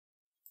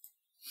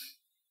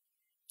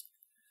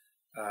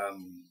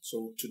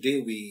So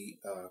today we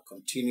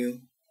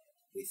continue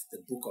with the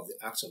book of the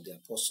Acts of the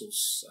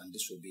Apostles, and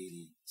this will be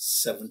the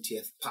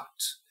 70th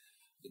part,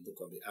 the book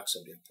of the Acts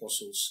of the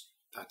Apostles,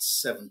 part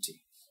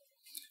 70.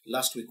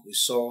 Last week we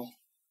saw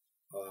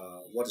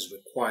what is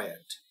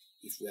required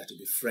if we are to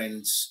be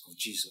friends of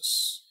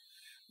Jesus.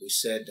 We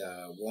said,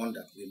 one,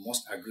 that we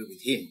must agree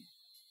with him.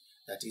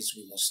 That is,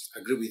 we must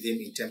agree with him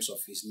in terms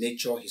of his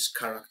nature, his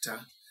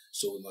character.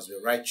 So we must be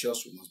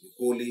righteous, we must be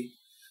holy,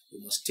 we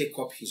must take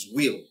up his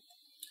will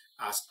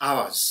as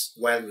ours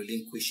while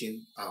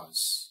relinquishing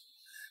ours.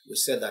 We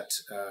said that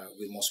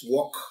we must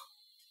walk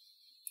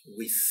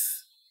with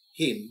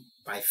him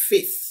by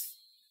faith,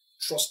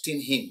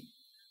 trusting him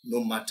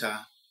no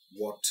matter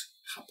what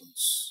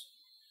happens.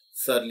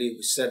 Thirdly,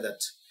 we said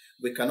that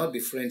we cannot be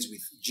friends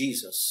with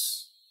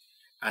Jesus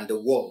and the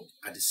world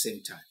at the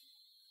same time.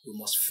 We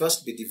must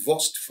first be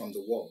divorced from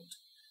the world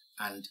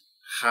and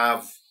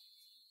have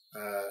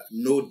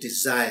no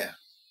desire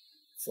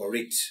for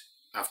it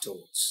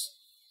afterwards.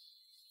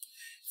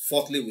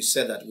 Fourthly, we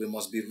said that we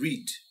must be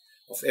rid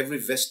of every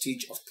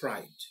vestige of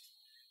pride,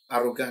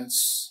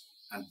 arrogance,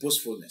 and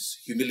boastfulness.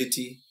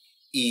 Humility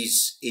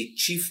is a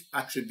chief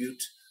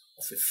attribute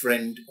of a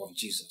friend of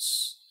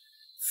Jesus.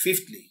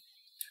 Fifthly,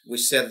 we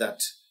said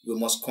that we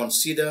must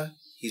consider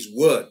his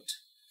word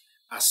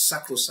as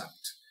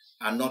sacrosanct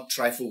and not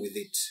trifle with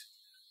it.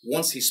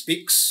 Once he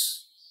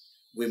speaks,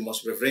 we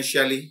must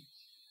reverentially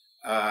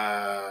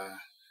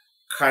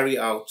carry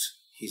out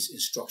his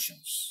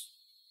instructions.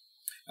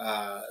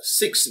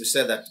 Sixth, we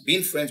said that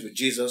being friends with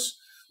Jesus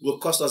will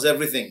cost us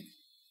everything.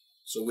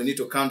 So we need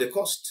to count the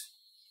cost,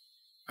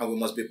 and we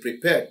must be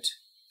prepared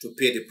to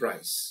pay the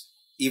price,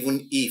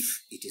 even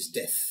if it is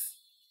death.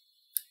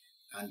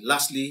 And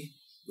lastly,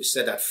 we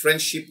said that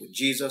friendship with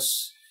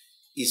Jesus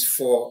is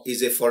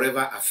a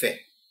forever affair,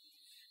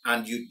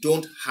 and you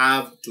don't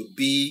have to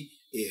be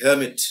a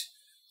hermit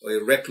or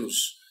a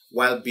recluse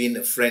while being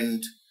a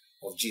friend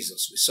of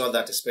Jesus. We saw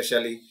that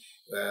especially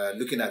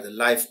looking at the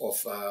life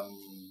of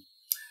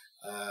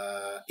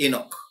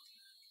Enoch.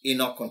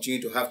 Enoch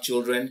continued to have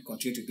children,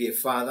 continued to be a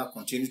father,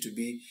 continued to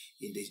be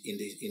in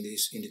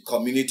the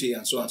community,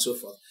 and so on and so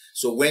forth.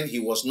 So when he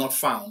was not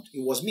found, he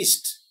was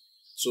missed.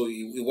 So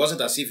it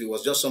wasn't as if he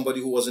was just somebody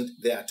who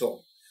wasn't there at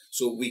all.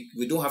 So we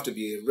don't have to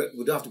be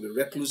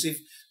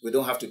reclusive. We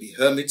don't have to be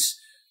hermits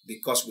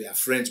because we are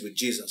friends with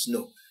Jesus.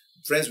 No,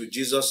 friends with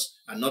Jesus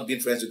and not being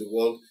friends with the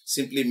world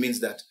simply means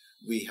that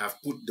we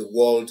have put the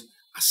world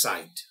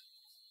aside.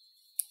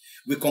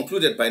 We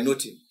concluded by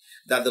noting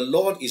that the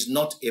Lord is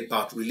not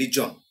about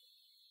religion,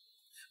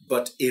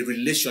 but a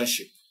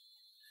relationship.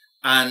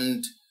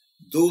 And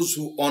those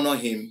who honor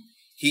him,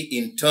 he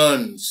in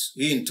turn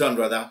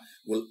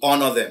will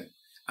honor them,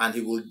 and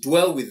he will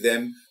dwell with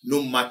them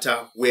no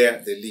matter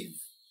where they live.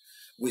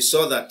 We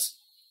saw that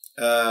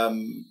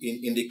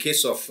in the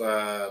case of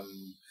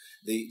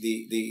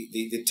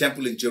the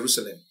temple in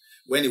Jerusalem,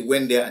 when he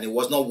went there and he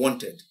was not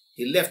wanted,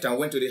 he left and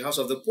went to the house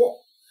of the poor.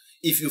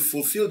 If you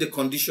fulfill the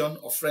condition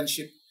of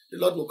friendship, the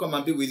Lord will come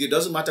and be with you. It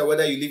doesn't matter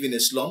whether you live in a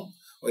slum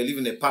or you live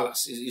in a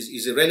palace.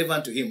 It's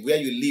irrelevant to him. Where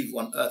you live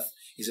on earth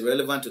is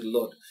irrelevant to the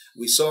Lord.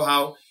 We saw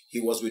how he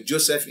was with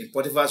Joseph in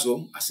Potiphar's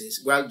home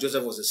while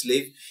Joseph was a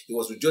slave. He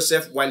was with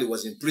Joseph while he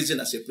was in prison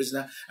as a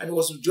prisoner. And he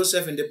was with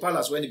Joseph in the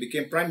palace when he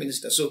became prime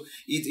minister. So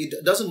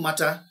it doesn't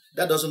matter.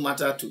 That doesn't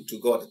matter to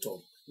God at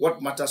all.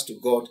 What matters to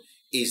God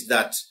is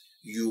that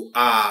you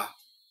have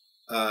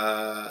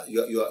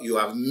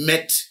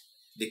met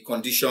the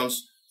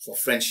conditions for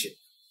friendship.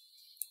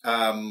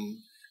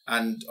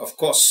 And of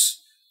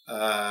course,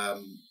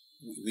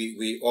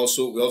 we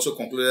also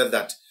concluded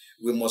that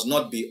we must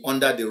not be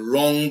under the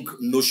wrong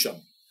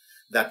notion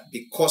that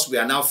because we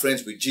are now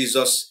friends with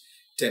Jesus,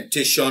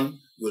 temptation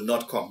will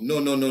not come. No.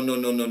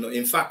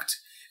 In fact,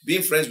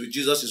 being friends with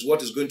Jesus is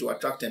what is going to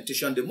attract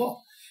temptation the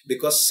more,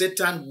 because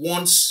Satan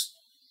wants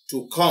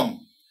to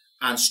come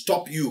and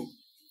stop you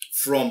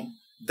from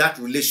that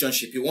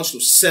relationship. He wants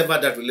to sever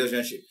that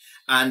relationship.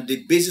 And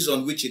the basis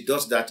on which he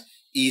does that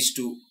is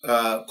to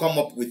come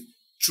up with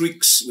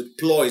tricks, with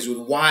ploys, with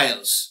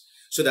wiles,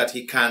 so that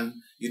he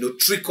can,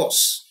 trick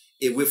us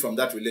away from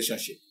that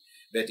relationship.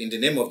 But in the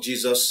name of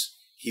Jesus,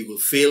 he will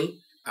fail,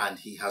 and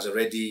he has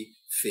already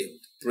failed.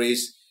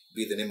 Praise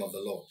be the name of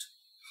the Lord.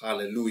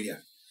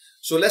 Hallelujah.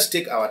 So let's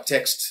take our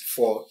text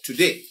for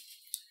today.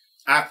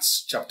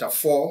 Acts chapter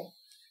 4,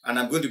 and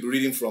I'm going to be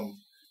reading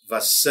from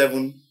verse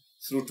 7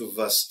 through to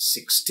verse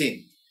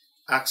 16.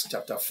 Acts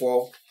chapter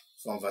 4,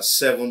 from verse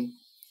 7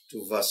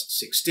 to verse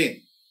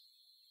 16.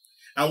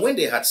 And when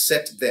they had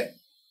set them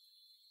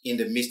in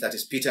the midst, that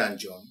is Peter and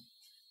John,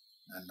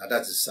 and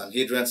that is the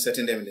Sanhedrin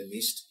setting them in the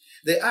midst,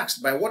 they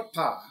asked, by what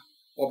power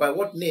or by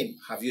what name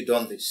have you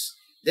done this?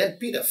 Then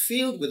Peter,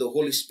 filled with the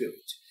Holy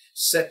Spirit,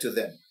 said to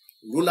them,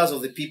 rulers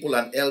of the people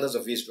and elders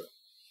of Israel,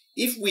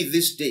 if we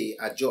this day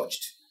are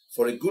judged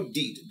for a good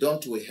deed done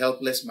to a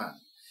helpless man,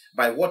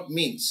 by what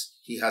means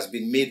he has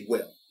been made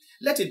well,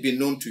 let it be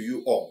known to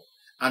you all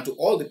and to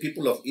all the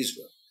people of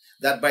Israel,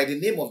 that by the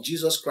name of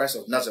Jesus Christ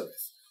of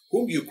Nazareth,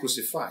 whom you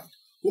crucified,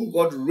 whom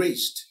God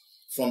raised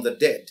from the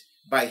dead.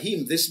 By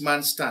him this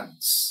man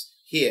stands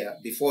here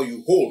before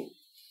you whole.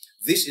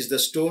 This is the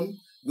stone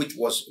which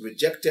was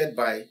rejected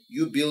by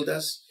you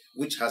builders,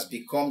 which has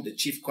become the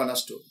chief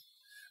cornerstone.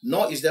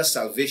 Nor is there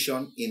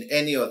salvation in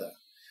any other,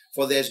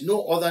 for there is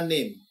no other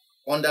name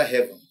under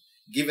heaven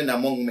given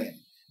among men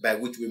by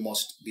which we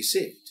must be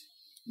saved.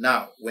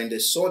 Now, when they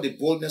saw the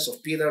boldness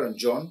of Peter and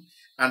John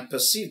and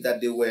perceived that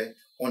they were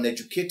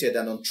uneducated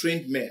and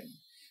untrained men,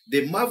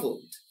 they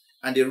marveled,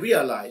 and they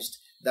realized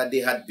that they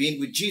had been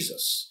with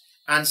Jesus.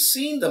 And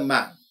seeing the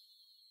man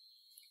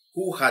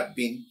who had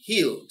been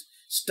healed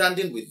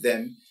standing with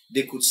them,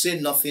 they could say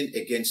nothing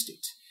against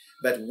it.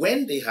 But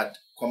when they had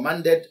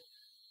commanded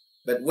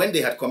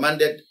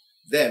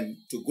them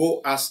to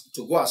go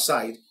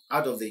aside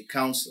out of the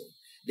council,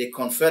 they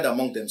conferred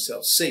among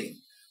themselves, saying,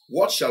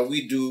 "What shall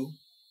we do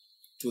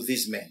to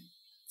these men?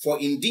 For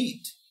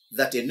indeed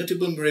that a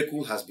notable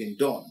miracle has been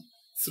done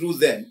through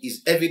them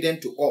is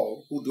evident to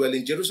all who dwell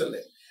in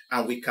Jerusalem,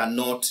 and we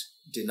cannot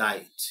deny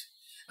it."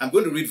 I'm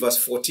going to read verse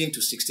 14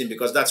 to 16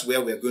 because that's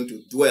where we're going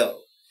to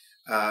dwell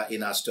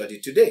in our study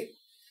today.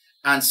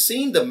 And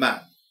seeing the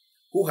man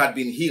who had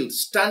been healed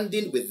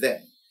standing with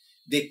them,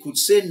 they could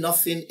say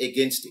nothing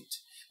against it.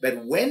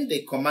 But when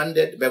they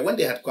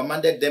had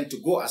commanded them to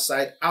go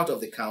aside out of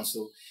the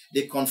council,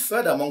 they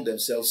conferred among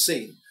themselves,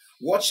 saying,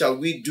 "What shall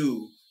we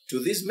do to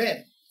these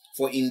men?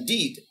 For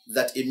indeed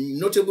that a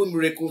notable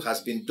miracle has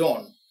been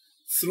done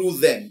through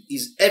them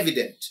is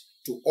evident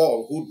to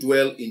all who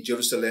dwell in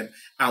Jerusalem,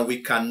 and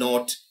we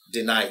cannot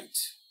deny it."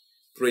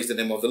 Praise the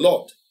name of the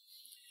Lord.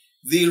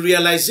 The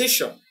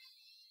realization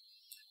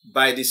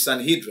by the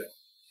Sanhedrin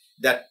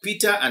that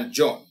Peter and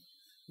John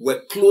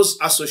were close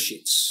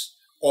associates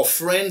or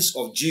friends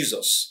of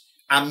Jesus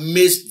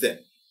amazed them.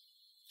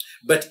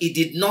 But it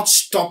did not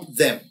stop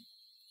them.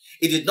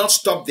 It did not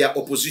stop their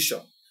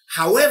opposition.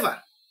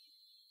 However,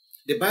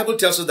 the Bible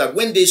tells us that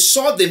when they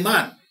saw the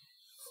man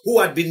who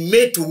had been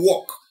made to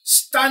walk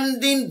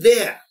standing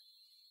there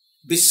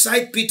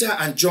beside Peter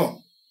and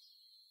John,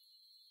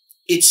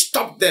 it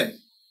stopped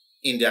them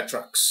in their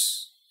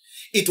tracks.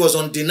 It was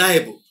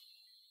undeniable.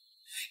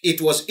 It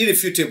was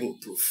irrefutable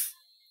proof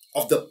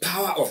of the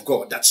power of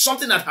God, that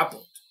something had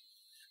happened.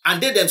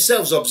 And they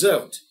themselves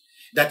observed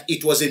that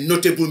it was a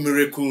notable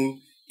miracle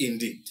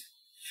indeed.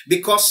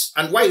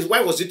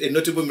 Why was it a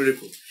notable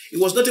miracle? It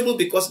was notable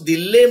because the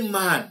lame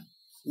man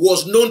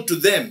was known to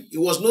them. It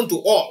was known to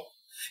all.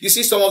 You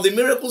see, some of the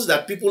miracles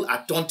that people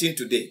are taunting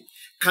today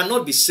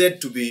cannot be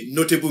said to be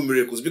notable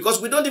miracles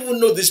because we don't even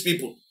know these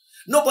people.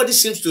 Nobody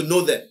seems to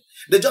know them.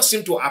 They just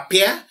seem to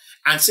appear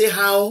and say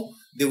how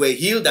they were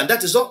healed, and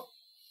that is all.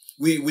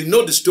 We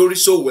know the story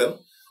so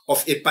well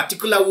of a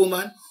particular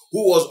woman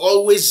who was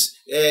always,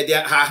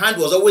 her hand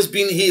was always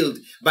being healed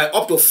by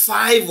up to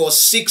 5 or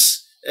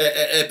 6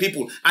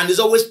 people, and is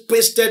always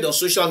pasted on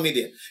social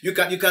media. You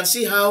can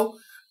see how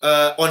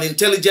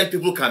unintelligent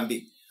people can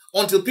be,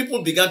 until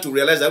people began to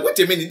realize that, wait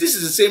a minute, this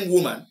is the same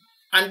woman,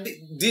 and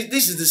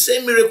this is the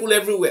same miracle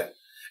everywhere.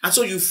 And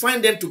so you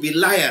find them to be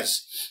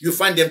liars. You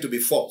find them to be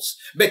false.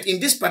 But in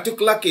this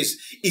particular case,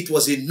 it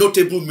was a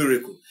notable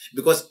miracle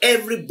because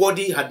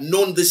everybody had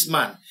known this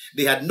man.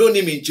 They had known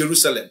him in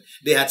Jerusalem.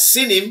 They had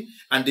seen him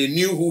and they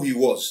knew who he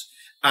was.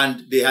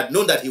 And they had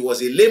known that he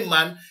was a lame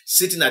man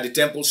sitting at the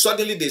temple.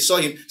 Suddenly they saw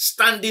him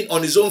standing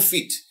on his own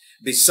feet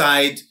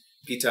beside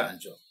Peter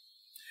and John.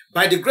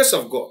 By the grace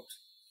of God,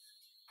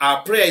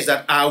 our prayer is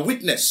that our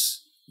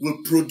witness will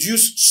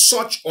produce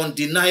such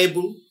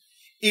undeniable,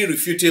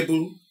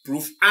 irrefutable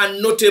proof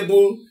and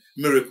notable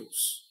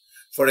miracles.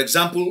 For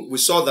example,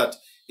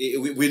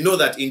 we know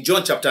that in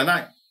John chapter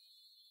 9,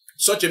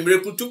 such a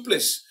miracle took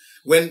place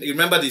when, you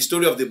remember the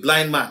story of the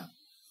blind man,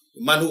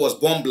 the man who was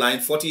born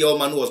blind, 40-year-old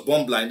man who was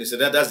born blind. They said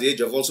that's the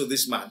age of also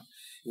this man.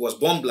 He was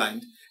born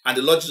blind, and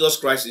the Lord Jesus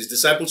Christ, his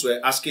disciples were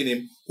asking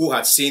him who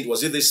had sinned.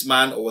 Was it this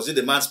man or was it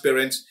the man's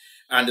parents?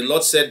 And the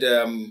Lord said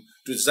to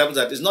the disciples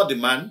that it's not the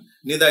man,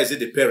 neither is it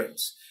the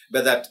parents,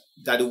 but that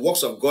the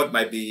works of God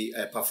might be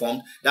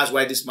performed. That's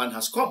why this man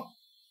has come.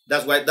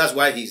 That's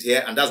why he's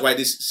here, and that's why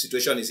this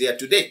situation is here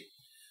today.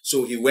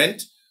 So he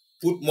went,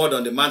 put mud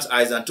on the man's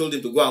eyes, and told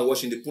him to go and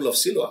wash in the pool of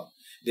Siloam.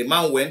 The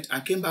man went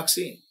and came back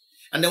seeing.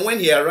 And then when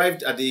he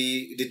arrived at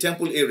the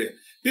temple area,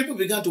 people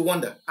began to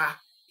wonder,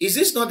 is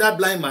this not that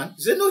blind man?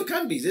 He said, no, it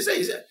can't be.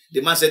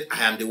 The man said,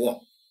 I am the one.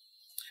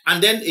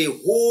 And then a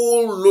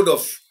whole load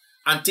of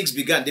antics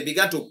began. They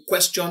began to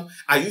question,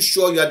 are you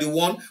sure you are the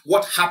one?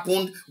 What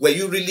happened? Were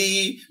you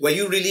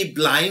really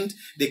blind?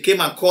 They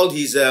came and called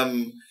his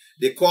mother.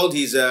 They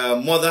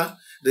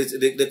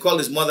called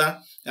his mother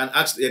and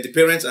asked the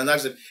parents and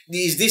asked them,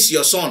 is this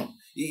your son?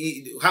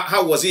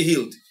 How was he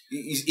healed?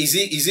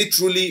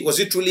 Was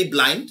he truly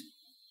blind?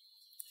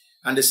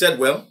 And they said,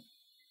 well,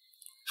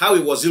 how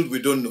he was healed,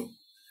 we don't know.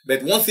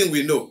 But one thing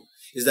we know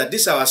is that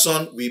this our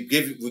son, we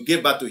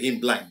gave birth to him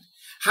blind.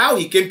 How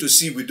he came to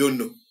see, we don't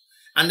know.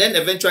 And then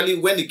eventually,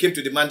 when he came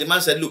to the man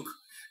said, look,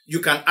 you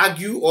can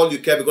argue all you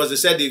care, because they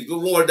said,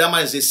 that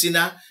man is a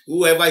sinner.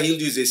 Whoever healed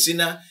you is a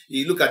sinner.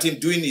 You look at him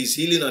doing his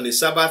healing on the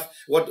Sabbath.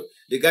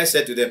 The guy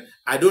said to them,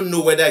 I don't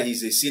know whether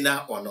he's a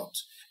sinner or not.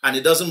 And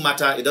it doesn't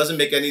matter. It doesn't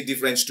make any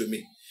difference to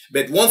me.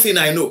 But one thing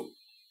I know,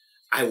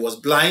 I was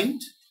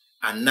blind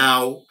and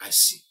now I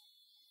see.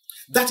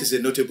 That is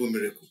a notable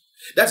miracle.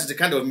 That is the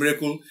kind of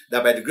miracle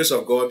that by the grace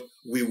of God,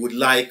 we would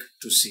like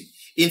to see.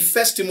 In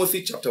 1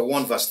 Timothy chapter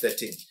 1 verse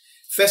 13,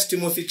 1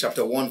 Timothy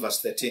chapter 1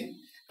 verse 13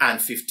 and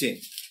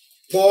 15,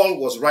 Paul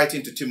was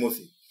writing to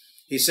Timothy.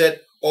 He said,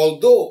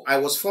 although I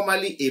was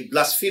formerly a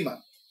blasphemer,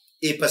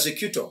 a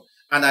persecutor,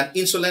 and an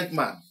insolent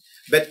man,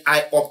 but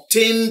I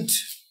obtained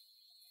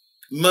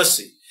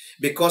mercy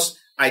because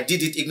I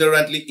did it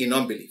ignorantly in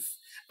unbelief.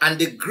 And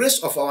the grace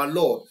of our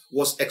Lord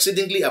was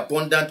exceedingly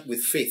abundant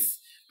with faith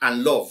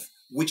and love,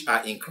 which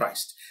are in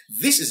Christ.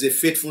 This is a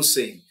faithful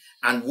saying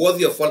and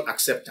worthy of all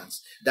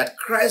acceptance, that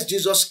Christ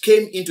Jesus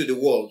came into the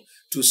world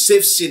to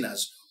save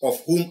sinners, of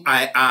whom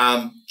I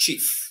am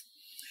chief.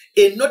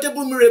 A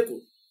notable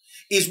miracle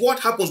is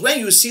what happens when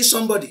you see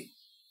somebody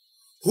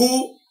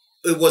who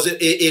was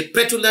a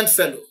petulant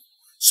fellow,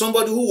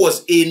 somebody who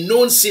was a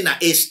known sinner,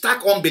 a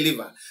stark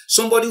unbeliever,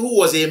 somebody who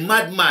was a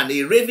madman,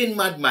 a raving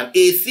madman,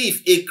 a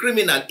thief, a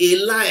criminal,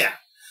 a liar,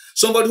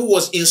 somebody who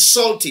was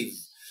insultive.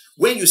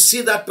 When you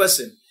see that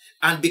person,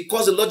 and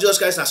because the Lord Jesus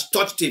Christ has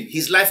touched him,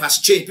 his life has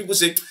changed. People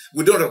say,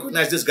 we don't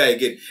recognize this guy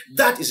again.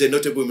 That is a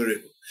notable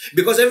miracle.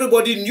 Because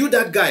everybody knew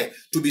that guy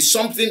to be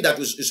something that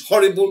is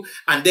horrible,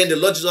 and then the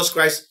Lord Jesus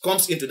Christ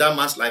comes into that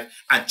man's life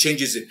and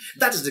changes it.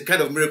 That is the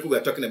kind of miracle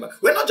we're talking about.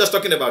 We're not just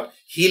talking about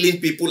healing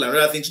people and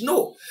other things.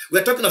 No,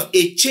 we're talking of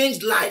a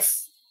changed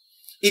life.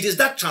 It is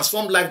that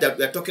transformed life that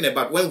we're talking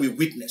about when we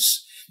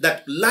witness,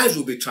 that lives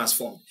will be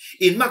transformed.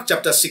 In Mark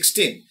chapter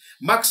 16,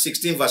 Mark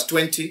 16 verse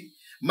 20,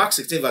 Mark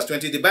 16 verse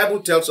 20, the Bible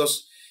tells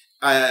us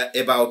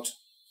about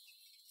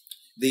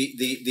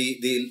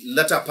the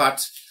latter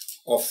part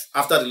of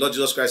after the Lord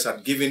Jesus Christ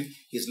had given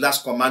his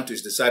last command to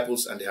his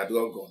disciples and they had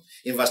all gone.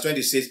 In verse 20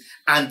 it says,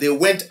 and they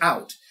went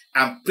out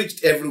and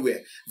preached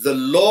everywhere, the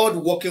Lord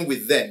walking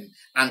with them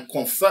and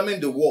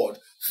confirming the word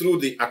through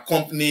the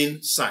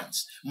accompanying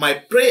signs. My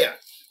prayer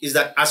is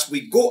that as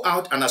we go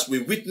out and as we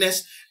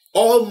witness,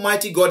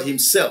 Almighty God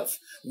himself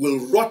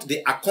will wrought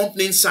the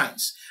accompanying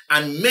signs,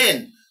 and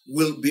men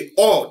will be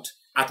awed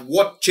at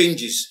what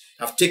changes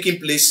have taken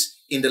place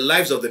in the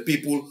lives of the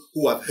people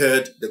who have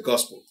heard the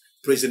gospel.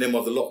 Praise the name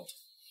of the Lord.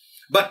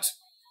 But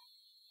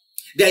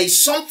there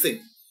is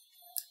something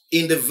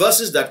in the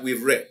verses that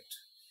we've read,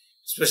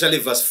 especially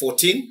verse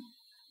 14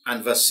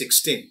 and verse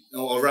 16,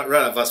 or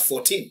rather verse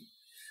 14,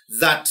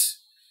 that,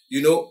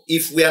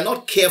 if we are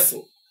not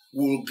careful,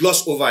 we will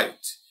gloss over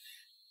it.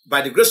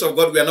 By the grace of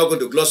God, we are not going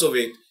to gloss over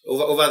it,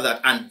 over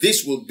that, and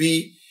this will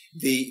be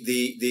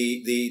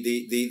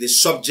the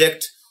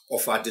subject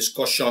of our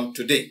discussion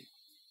today.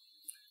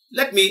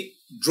 Let me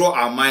draw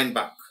our mind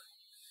back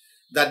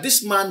that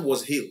this man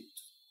was healed.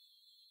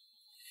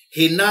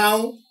 He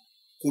now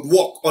could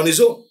walk on his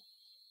own.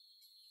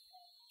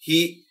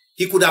 He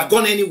could have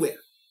gone anywhere.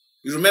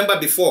 You remember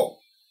before,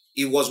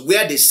 it was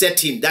where they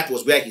set him, that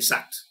was where he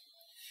sat.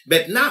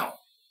 But now,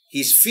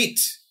 his feet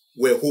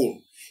were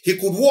whole. He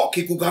could walk.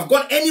 He could have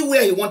gone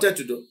anywhere he wanted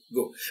to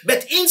go.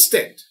 But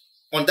instead,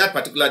 on that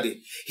particular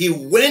day, he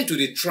went to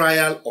the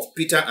trial of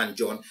Peter and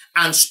John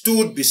and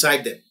stood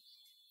beside them.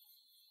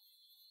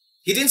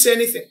 He didn't say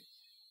anything.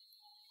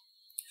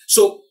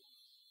 So,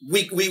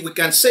 we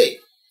can say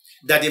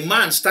that the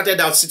man started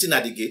out sitting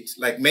at the gate,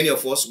 like many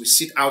of us, we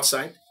sit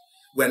outside.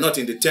 We're not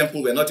in the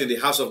temple. We're not in the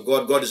house of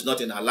God. God is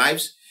not in our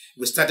lives.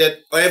 We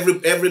started,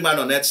 every man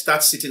on earth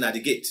starts sitting at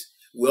the gate.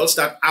 We all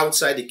start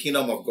outside the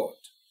kingdom of God.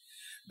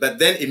 But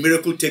then a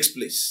miracle takes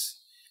place,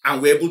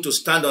 and we're able to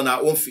stand on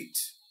our own feet.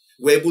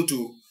 We're able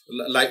to,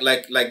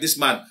 like this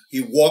man,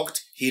 he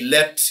walked, he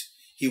leapt,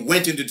 he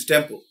went into the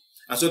temple.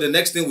 And so the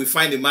next thing we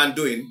find the man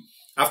doing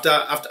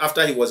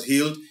after he was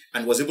healed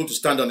and was able to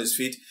stand on his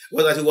feet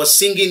was that he was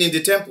singing in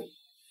the temple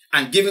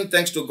and giving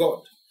thanks to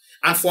God.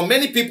 And for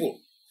many people,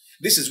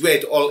 this is where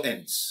it all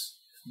ends.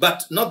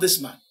 But not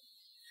this man.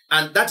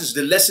 And that is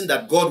the lesson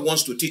that God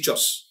wants to teach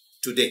us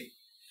today.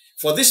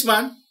 For this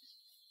man,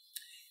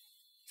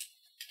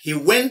 he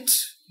went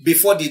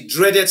before the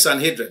dreaded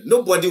Sanhedrin.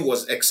 Nobody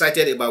was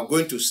excited about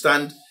going to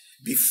stand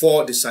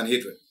before the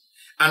Sanhedrin.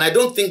 And I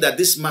don't think that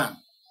this man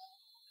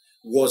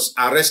was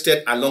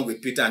arrested along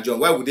with Peter and John.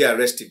 Why would they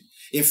arrest him?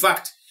 In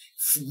fact,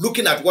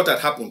 looking at what had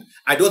happened,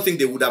 I don't think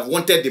they would have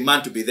wanted the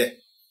man to be there.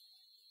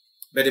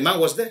 But the man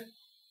was there.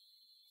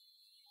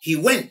 He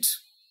went,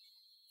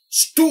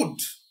 stood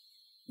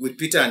with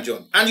Peter and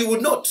John. And you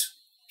would note,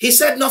 he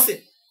said nothing.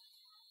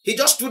 He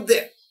just stood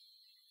there.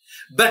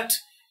 But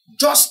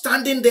just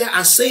standing there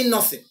and saying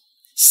nothing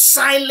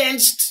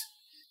silenced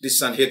the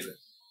Sanhedrin.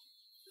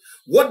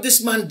 What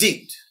this man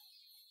did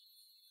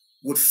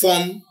would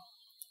form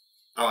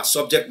our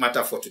subject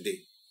matter for today.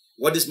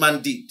 What this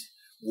man did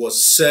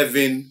was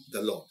serving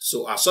the Lord.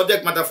 So our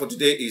subject matter for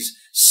today is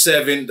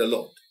serving the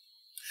Lord.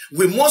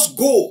 We must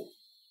go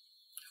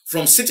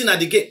from sitting at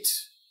the gate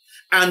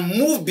and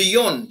move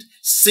beyond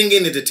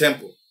singing in the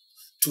temple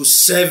to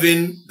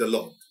serving the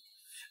Lord.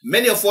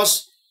 Many of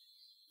us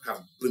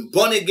have been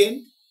born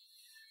again.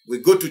 we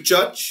go to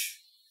church,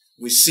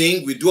 we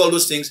sing, we do all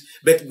those things,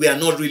 but we are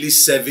not really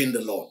serving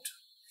the Lord.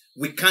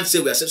 We can't say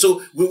we are serving.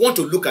 So we want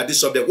to look at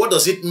this subject. What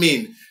does it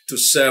mean to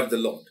serve the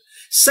Lord?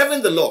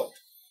 Serving the Lord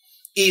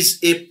is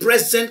a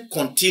present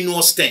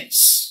continuous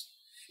tense.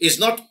 It's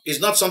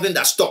not something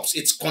that stops.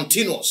 It's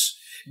continuous.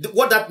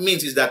 What that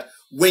means is that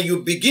when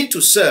you begin to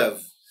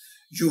serve,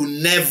 you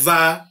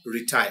never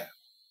retire.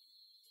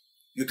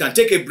 You can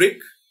take a break,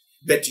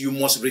 but you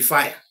must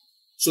refire.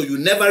 So you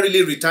never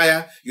really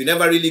retire. You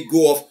never really go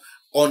off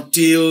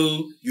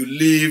until you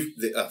leave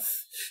the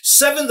earth.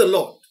 Serving the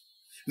Lord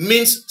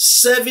means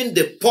serving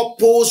the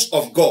purpose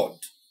of God,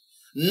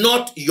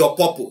 not your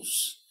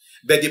purpose,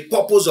 but the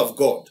purpose of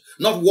God,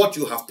 not what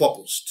you have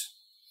purposed.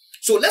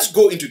 So let's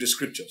go into the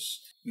scriptures.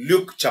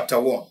 Luke chapter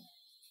 1,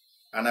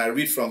 and I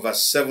read from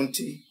verse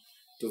 70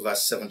 to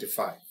verse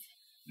 75.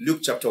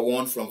 Luke chapter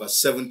 1 from verse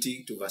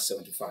 70 to verse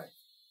 75.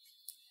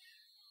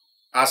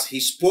 As he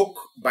spoke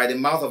by the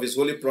mouth of his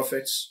holy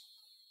prophets,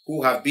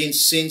 who have been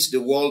since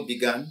the world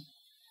began,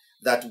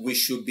 that we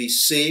should be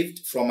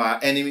saved from our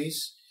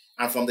enemies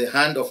and from the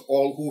hand of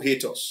all who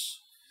hate us,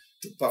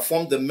 to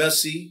perform the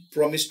mercy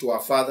promised to our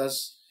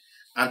fathers,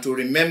 and to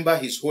remember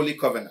his holy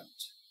covenant,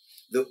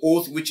 the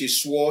oath which he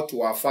swore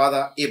to our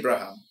father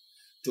Abraham,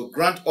 to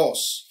grant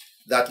us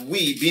that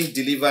we, being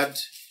delivered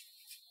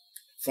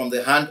from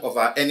the hand of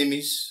our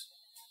enemies,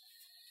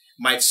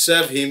 might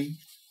serve him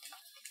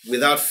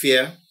without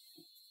fear,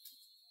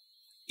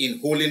 in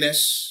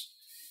holiness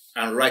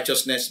and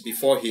righteousness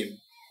before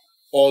him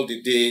all the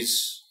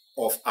days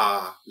of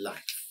our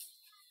life.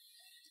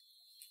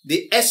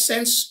 The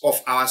essence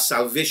of our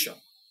salvation,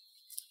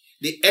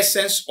 the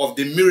essence of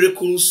the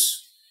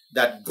miracles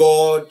that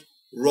God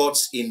wrought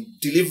in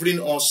delivering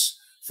us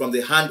from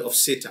the hand of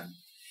Satan,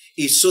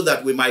 is so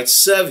that we might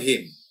serve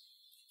him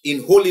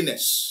in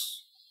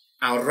holiness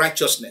and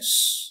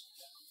righteousness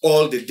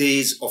all the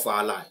days of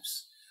our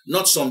lives.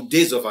 Not some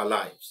days of our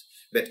lives,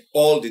 but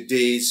all the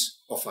days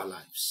of our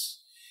lives.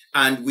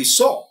 And we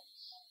saw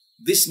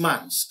this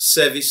man's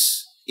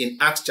service in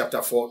Acts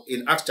chapter 4,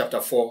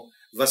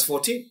 verse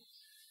 14,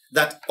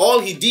 that all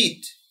he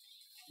did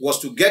was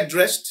to get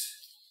dressed,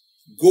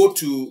 go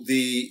to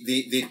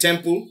the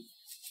temple,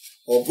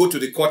 or go to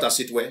the court, as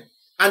it were,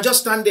 and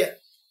just stand there.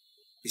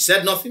 He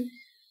said nothing.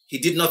 He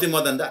did nothing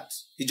more than that.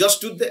 He just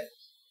stood there.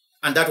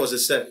 And that was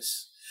his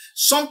service.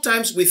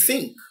 Sometimes we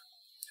think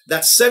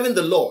that serving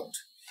the Lord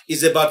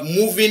is about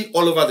moving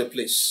all over the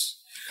place.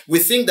 We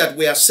think that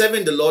we are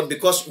serving the Lord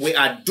because we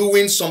are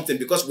doing something,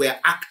 because we are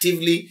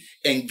actively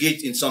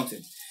engaged in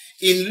something.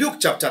 In Luke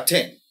chapter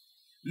 10,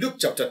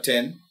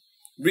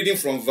 reading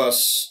from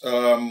verse,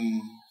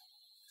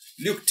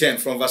 Luke 10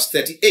 from verse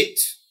 38.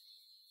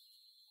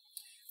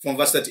 From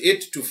verse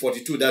 38 to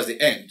 42, that's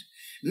the end.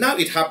 Now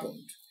it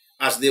happened,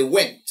 as they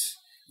went,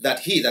 that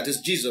he, that is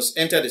Jesus,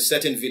 entered a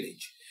certain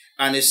village,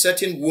 and a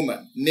certain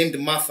woman named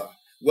Martha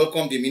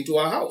welcomed him into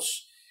her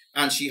house.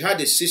 And she had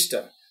a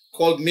sister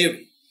called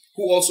Mary,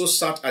 who also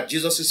sat at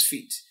Jesus'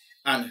 feet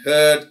and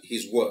heard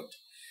his word.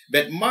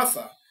 But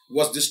Martha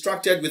was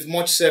distracted with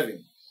much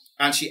serving,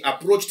 and she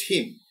approached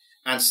him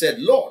and said,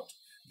 Lord,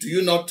 do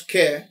you not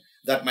care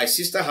that my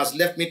sister has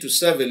left me to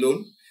serve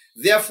alone?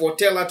 Therefore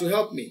tell her to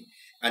help me.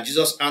 And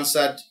Jesus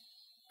answered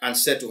and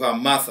said to her,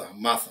 Martha,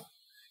 Martha,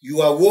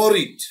 you are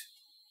worried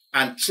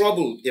and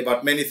troubled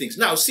about many things.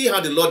 Now see how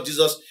the Lord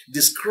Jesus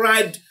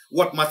described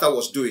what Martha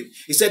was doing.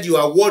 He said, you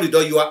are worried,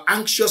 or you are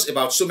anxious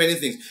about so many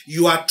things.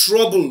 You are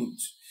troubled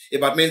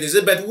about many things.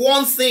 But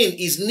one thing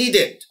is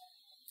needed.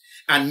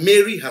 And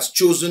Mary has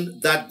chosen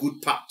that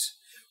good part,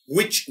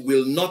 which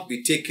will not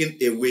be taken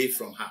away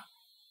from her.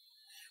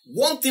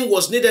 One thing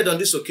was needed on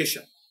this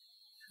occasion.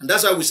 And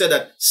that's why we said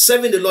that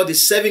serving the Lord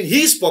is serving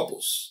his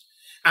purpose.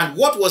 And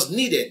what was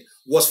needed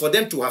was for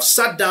them to have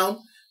sat down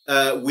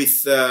with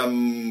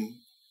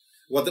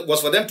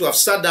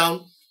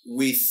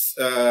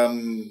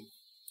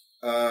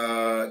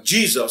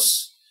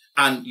Jesus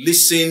and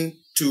listen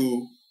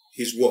to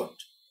his word.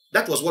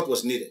 That was what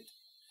was needed.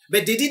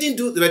 But they didn't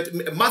do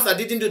that. Martha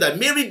didn't do that.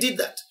 Mary did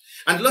that.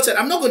 And the Lord said,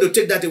 I'm not going to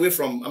take that away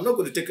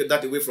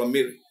from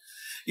Mary.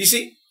 You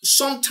see,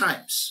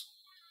 sometimes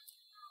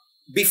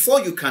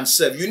before you can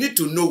serve, you need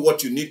to know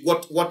what you need,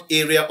 what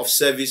area of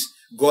service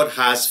God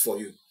has for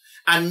you.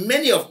 And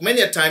many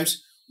a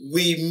times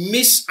we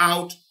miss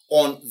out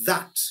on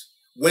that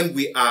when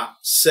we are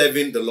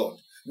serving the Lord.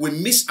 We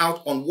miss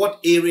out on what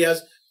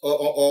areas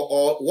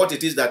or what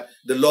it is that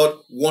the Lord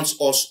wants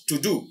us to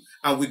do.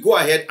 And we go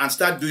ahead and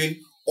start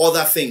doing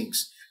other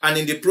things. And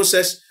in the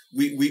process,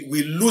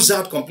 we lose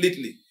out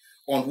completely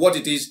on what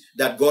it is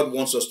that God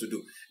wants us to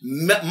do.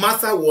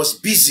 Martha was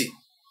busy,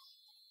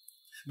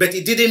 but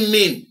it didn't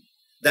mean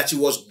that she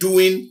was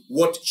doing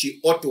what she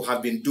ought to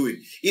have been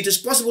doing. It is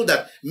possible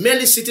that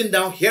merely sitting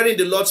down, hearing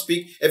the Lord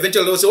speak,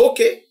 eventually the Lord say,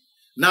 okay,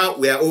 now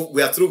we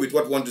are through with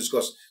what we want to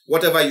discuss.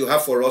 Whatever you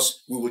have for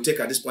us, we will take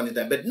at this point in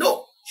time. But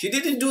no, she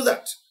didn't do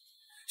that.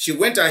 She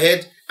went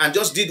ahead and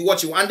just did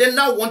what she wanted, and then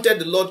now wanted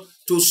the Lord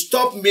to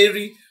stop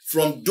Mary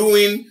from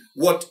doing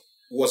what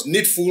was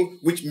needful,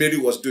 which Mary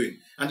was doing.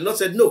 And the Lord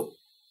said, no,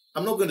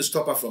 I'm not going to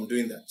stop her from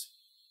doing that.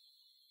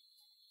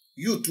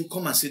 You too,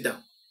 come and sit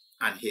down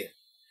and hear.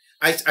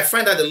 I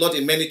find that a lot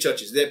in many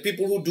churches. There are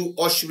people who do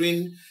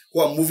ushering,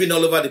 who are moving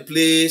all over the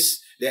place.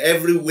 They're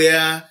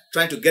everywhere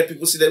trying to get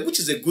people seated,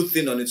 which is a good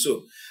thing on its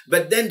own.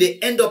 But then they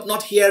end up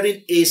not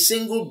hearing a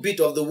single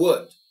bit of the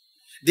word.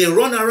 They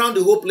run around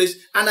the whole place,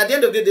 and at the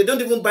end of the day, they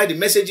don't even buy the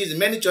messages. In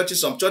many churches,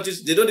 some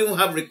churches, they don't even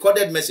have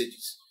recorded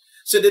messages.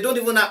 So they don't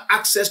even have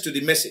access to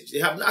the message. They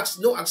have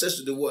no access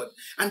to the word.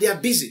 And they are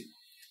busy.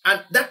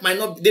 And that might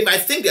not, they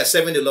might think they are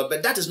serving the Lord,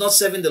 but that is not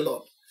serving the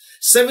Lord.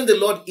 Serving the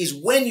Lord is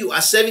when you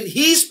are serving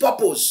His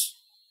purpose,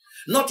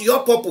 not your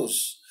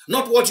purpose,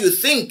 not what you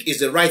think is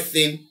the right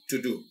thing to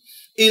do.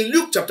 In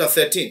Luke chapter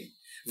 13,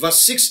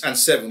 verse 6 and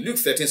 7, Luke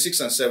 13, 6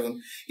 and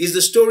 7, is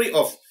the story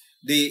of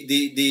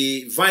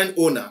the vine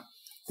owner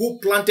who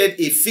planted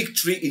a fig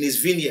tree in his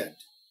vineyard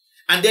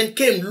and then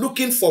came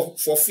looking for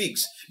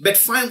figs, but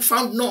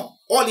found none.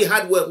 All he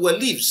had were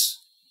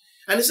leaves.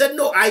 And he said,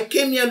 no, I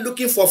came here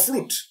looking for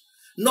fruit,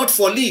 not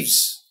for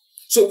leaves.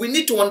 So we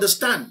need to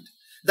understand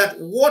that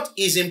what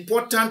is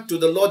important to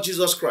the Lord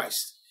Jesus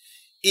Christ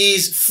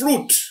is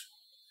fruit,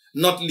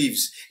 not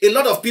leaves. A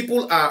lot of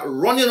people are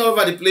running all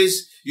over the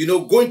place,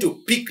 going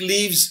to pick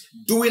leaves,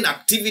 doing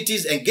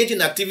activities,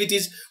 engaging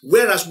activities,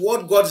 whereas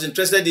what God is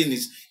interested in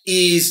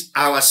is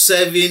our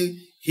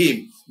serving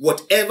Him.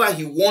 Whatever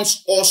He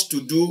wants us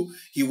to do,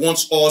 He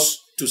wants us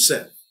to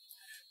serve.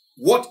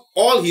 What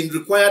all He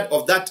required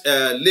of that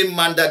lame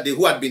man that day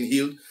who had been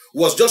healed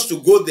was just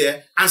to go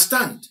there and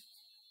stand.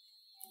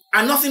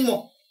 And nothing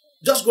more.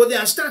 Just go there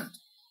and stand.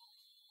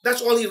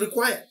 That's all He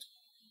required.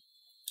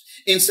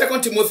 In 2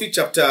 Timothy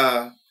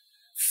chapter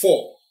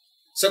 4,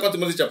 2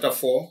 Timothy chapter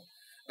 4,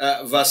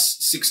 verse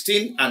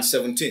 16 and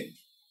 17.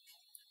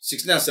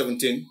 16 and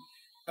 17.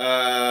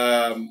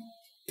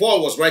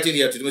 Paul was writing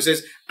here to them. He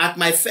says, at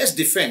my first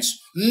defense,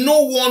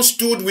 no one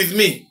stood with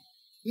me.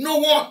 No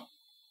one.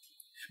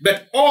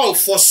 But all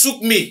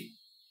forsook me.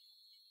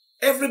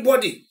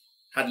 Everybody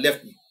had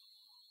left me.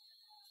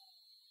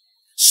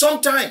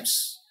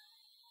 Sometimes,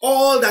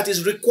 all that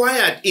is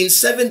required in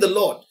serving the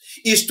Lord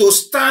is to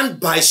stand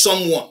by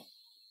someone.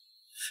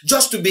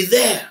 Just to be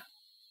there.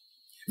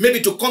 Maybe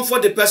to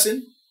comfort the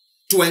person,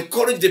 to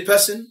encourage the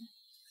person,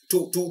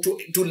 to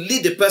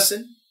lead the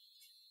person.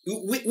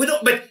 We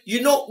don't, but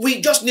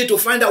we just need to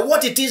find out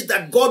what it is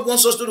that God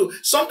wants us to do.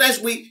 Sometimes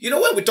when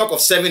we talk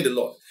of serving the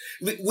Lord,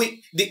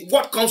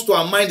 what comes to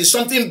our mind is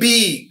something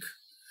big.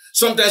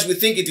 Sometimes we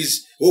think it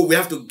is, we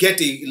have to get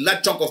a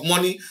large chunk of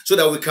money so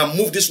that we can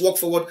move this work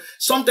forward.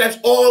 Sometimes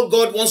all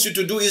God wants you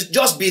to do is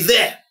just be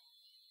there.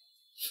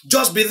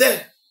 Just be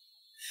there.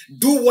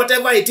 Do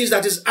whatever it is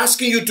that is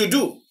asking you to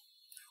do.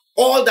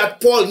 All that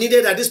Paul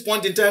needed at this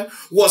point in time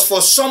was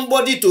for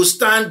somebody to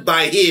stand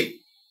by him.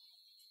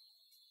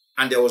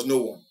 And there was no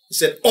one. He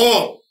said,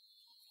 all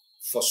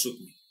forsook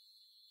me.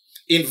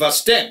 In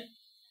verse 10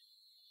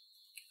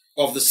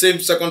 of the same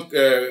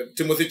 2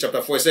 Timothy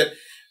chapter 4,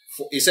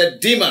 he said,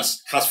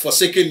 Demas has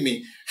forsaken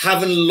me,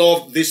 having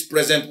loved this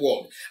present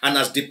world, and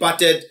has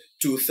departed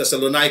to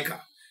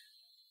Thessalonica.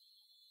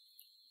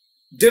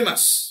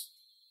 Demas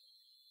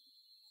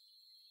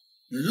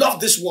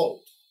loved this world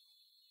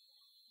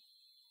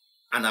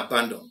and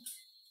abandoned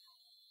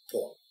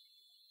Paul.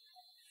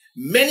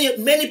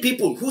 Many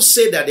people who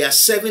say that they are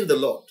serving the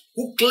Lord,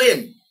 who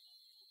claim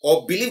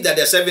or believe that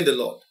they are serving the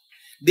Lord,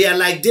 they are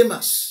like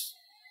Demas.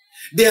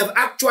 They have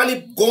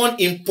actually gone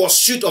in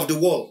pursuit of the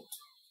world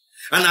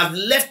and have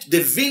left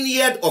the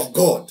vineyard of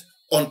God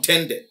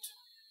untended.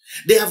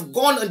 They have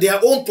gone on their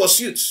own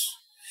pursuits.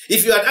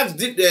 If you had asked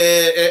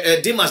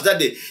Demas that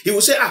day, he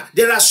would say,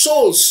 there are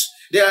souls.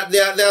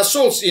 There are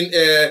souls in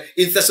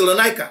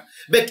Thessalonica.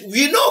 But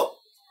we know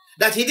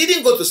that he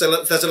didn't go to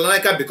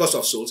Thessalonica because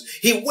of souls.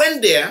 He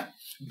went there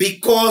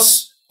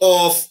because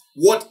of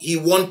what he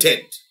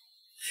wanted.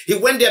 He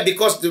went there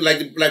because,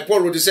 like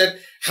Paul wrote, he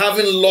said,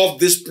 having loved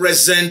this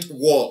present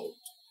world.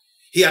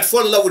 He had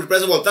fallen in love with the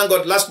present world. Thank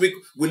God, last week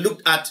we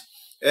looked at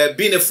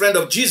being a friend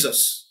of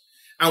Jesus.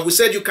 And we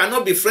said you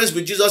cannot be friends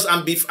with Jesus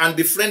and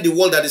befriend the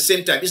world at the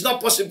same time. It's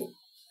not possible.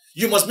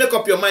 You must make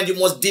up your mind. You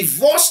must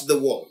divorce the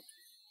world.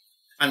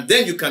 And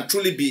then you can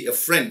truly be a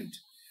friend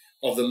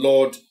of the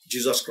Lord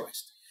Jesus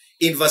Christ.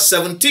 In verse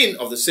 17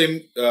 of the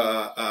same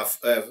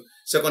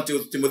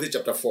 2 Timothy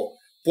chapter 4,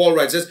 Paul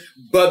writes, says,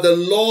 but the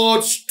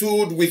Lord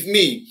stood with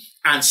me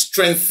and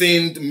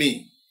strengthened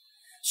me,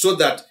 so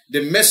that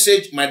the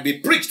message might be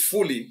preached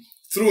fully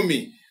through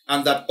me,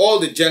 and that all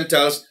the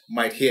Gentiles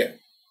might hear.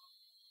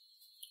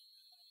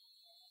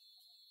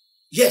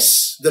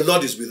 Yes, the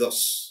Lord is with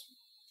us.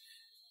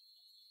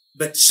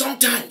 But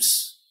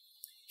sometimes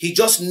he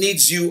just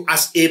needs you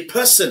as a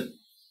person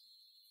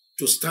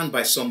to stand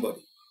by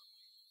somebody.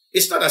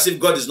 It's not as if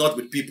God is not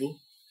with people,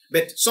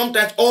 but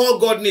sometimes all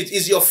God needs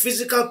is your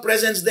physical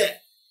presence there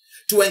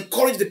to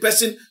encourage the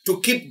person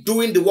to keep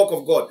doing the work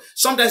of God.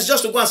 Sometimes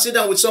just to go and sit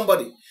down with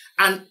somebody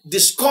and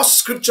discuss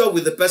scripture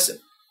with the person.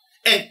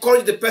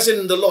 Encourage the person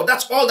in the Lord.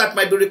 That's all that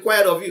might be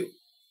required of you.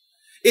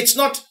 It's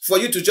not for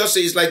you to just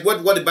say, it's like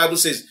what the Bible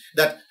says,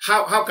 that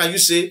how can you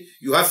say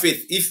you have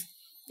faith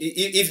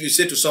if you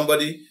say to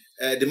somebody,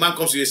 the man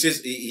comes to you and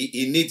says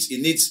he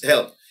needs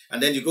help,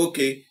 and then you go,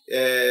 okay,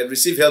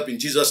 receive help in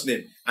Jesus'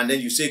 name, and then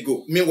you say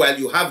go. Meanwhile,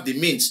 you have the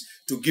means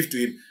to give to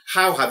him.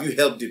 How have you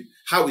helped him?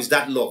 How is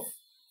that love?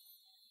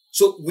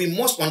 So we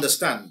must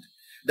understand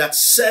that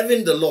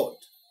serving the Lord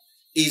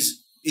is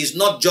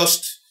not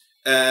just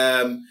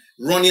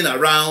running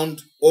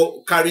around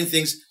or carrying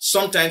things.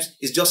 Sometimes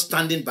it's just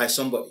standing by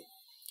somebody.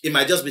 It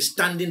might just be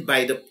standing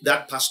by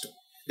that pastor.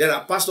 There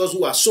are pastors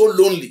who are so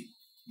lonely.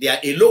 They are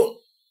alone.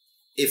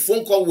 A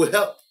phone call will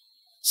help.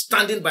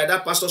 Standing by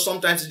that pastor,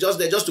 sometimes it's just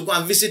there just to go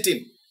and visit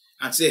him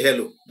and say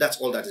hello. That's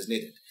all that is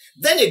needed.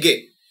 Then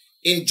again,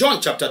 in John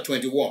chapter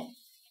 21,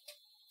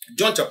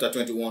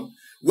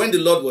 when the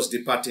Lord was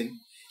departing,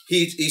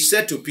 he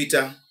said to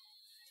Peter,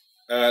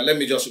 let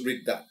me just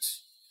read that.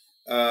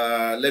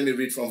 Let me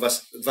read from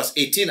verse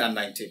 18 and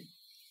 19.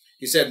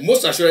 He said,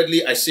 most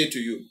assuredly, I say to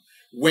you,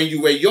 when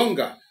you were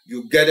younger,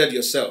 you gathered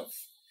yourself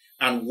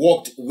and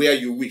walked where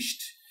you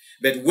wished.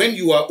 But when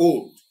you are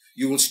old,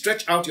 you will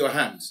stretch out your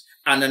hands,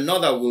 and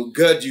another will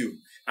gird you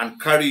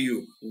and carry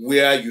you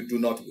where you do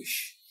not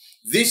wish.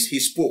 This he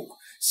spoke,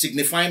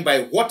 signifying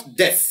by what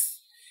death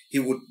he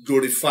would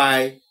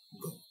glorify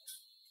God.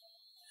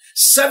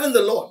 Serving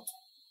the Lord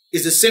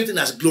is the same thing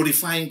as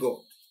glorifying God.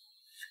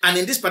 And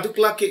in this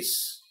particular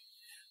case,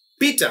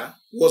 Peter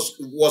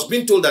was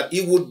being told that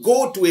he would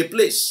go to a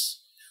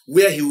place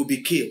where he will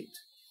be killed.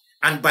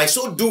 And by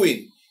so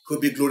doing, he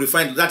will be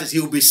glorifying. That is, he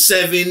will be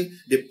serving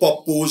the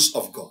purpose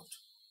of God.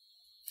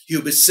 He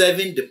will be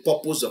serving the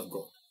purpose of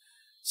God.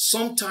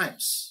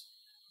 Sometimes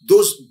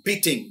those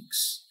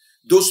beatings,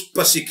 those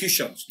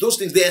persecutions, those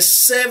things, they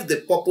serve the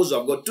purpose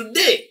of God.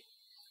 Today,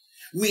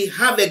 we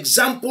have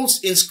examples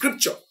in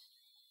scripture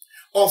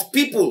of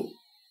people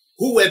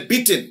who were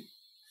beaten,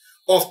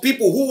 of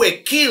people who were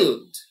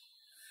killed,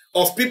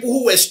 of people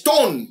who were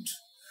stoned,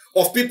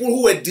 of people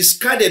who were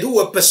discarded, who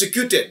were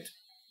persecuted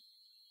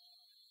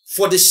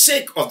for the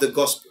sake of the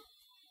gospel.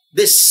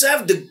 They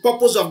served the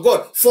purpose of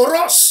God for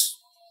us.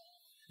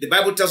 The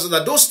Bible tells us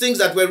that those things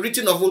that were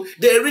written of old,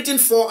 they are written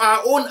for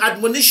our own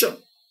admonition,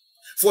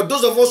 for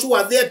those of us who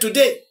are there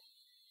today.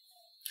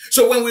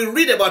 So when we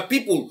read about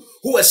people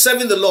who are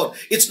serving the Lord,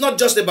 it's not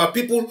just about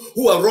people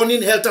who are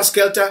running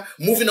helter-skelter,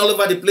 moving all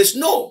over the place.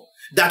 No,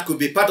 that could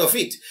be part of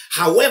it.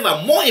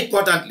 However, more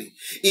importantly,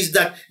 is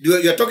that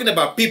you're talking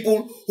about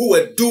people who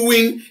are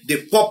doing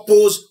the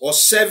purpose or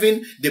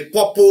serving the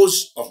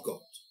purpose of God.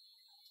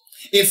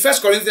 In 1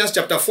 Corinthians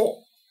chapter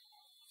 4,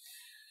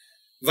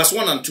 verse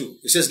 1 and 2,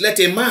 it says, let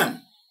a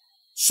man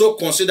so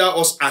consider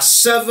us as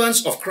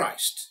servants of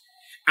Christ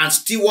and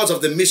stewards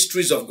of the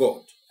mysteries of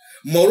God.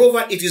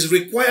 Moreover, it is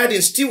required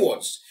in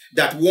stewards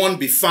that one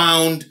be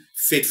found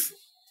faithful.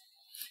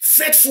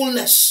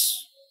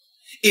 Faithfulness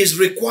is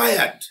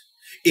required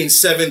in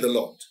serving the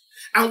Lord.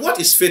 And what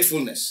is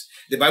faithfulness?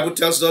 The Bible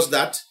tells us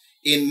that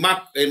in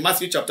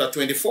Matthew chapter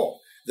 24,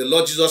 the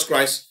Lord Jesus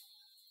Christ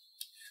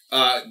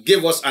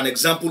gave us an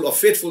example of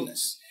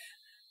faithfulness.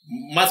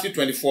 Matthew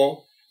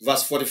 24,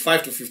 verse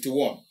 45 to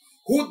 51.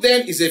 Who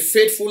then is a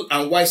faithful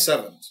and wise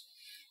servant,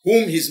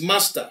 whom his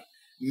master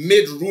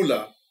made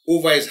ruler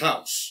over his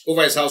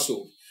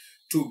household,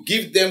 to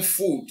give them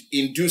food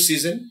in due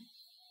season?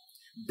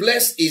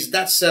 Blessed is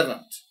that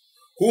servant,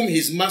 whom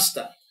his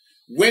master,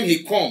 when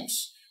he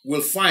comes,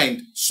 will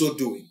find so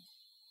doing.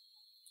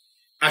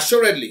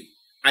 Assuredly,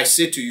 I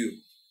say to you,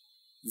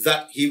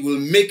 that he will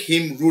make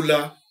him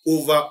ruler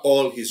over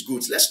all his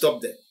goods. Let's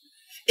stop there.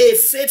 A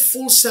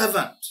faithful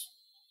servant.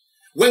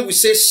 When we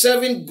say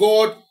serving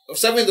God,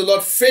 serving the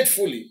Lord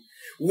faithfully,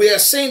 we are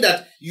saying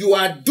that you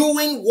are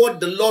doing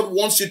what the Lord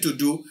wants you to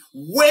do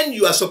when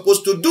you are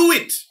supposed to do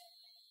it.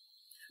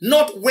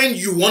 Not when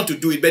you want to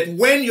do it, but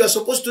when you are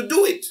supposed to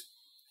do it.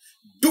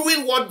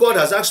 Doing what God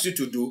has asked you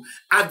to do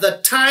at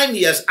the time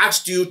he has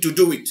asked you to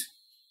do it.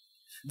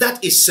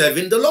 That is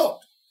serving the Lord.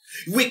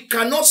 We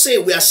cannot say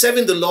we are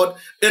serving the Lord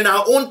in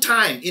our own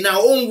time, in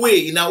our own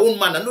way, in our own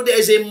manner. No, there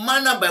is a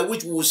manner by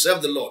which we will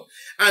serve the Lord.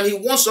 And he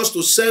wants us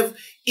to serve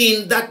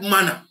in that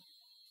manner.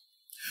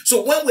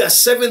 So when we are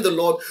serving the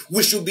Lord,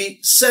 we should be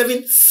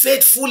serving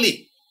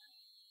faithfully.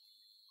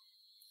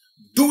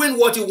 Doing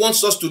what he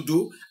wants us to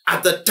do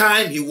at the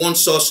time he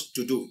wants us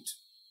to do it.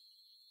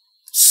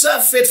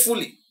 Serve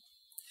faithfully.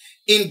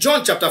 In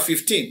John chapter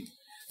 15,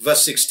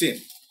 verse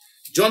 16.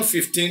 John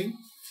 15,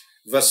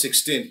 verse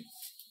 16.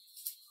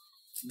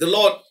 The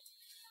Lord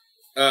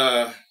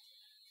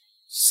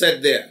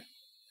said there,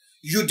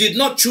 you did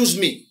not choose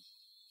me,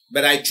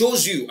 but I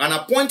chose you and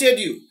appointed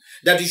you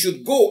that you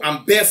should go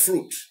and bear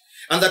fruit,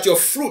 and that your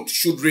fruit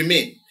should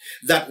remain,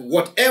 that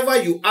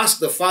whatever you ask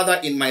the Father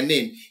in my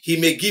name, he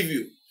may give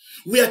you.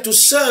 We are to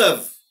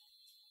serve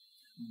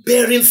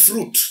bearing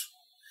fruit.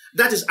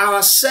 That is,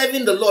 our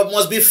serving the Lord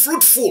must be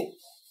fruitful.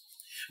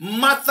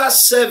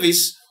 Martha's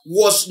service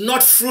was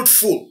not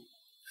fruitful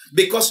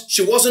because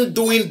she wasn't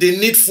doing the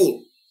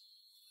needful.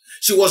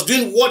 She was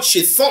doing what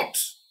she thought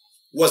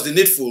was the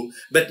needful,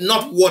 but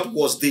not what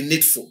was the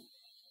needful.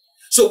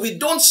 So we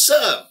don't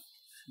serve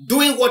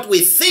doing what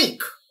we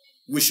think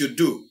we should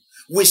do.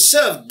 We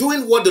serve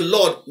doing what the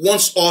Lord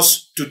wants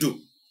us to do.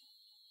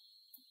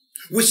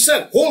 We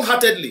serve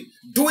wholeheartedly,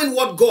 doing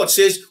what God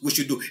says we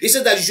should do. He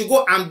said that you should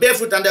go and bear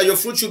fruit and that your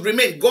fruit should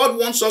remain. God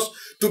wants us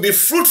to be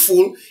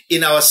fruitful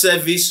in our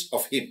service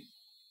of Him.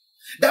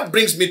 That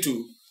brings me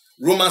to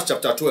Romans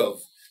chapter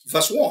 12,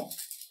 verse 1.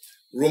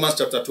 Romans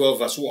chapter 12,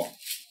 verse 1.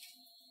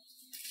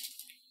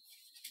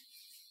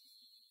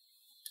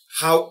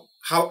 How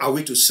are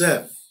we to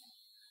serve?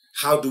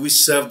 How do we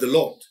serve the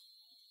Lord?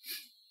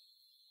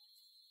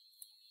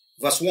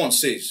 Verse 1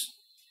 says,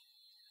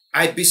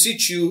 I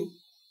beseech you,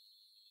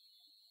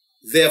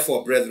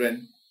 therefore,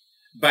 brethren,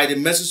 by the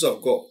mercies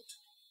of God,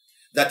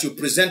 that you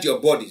present your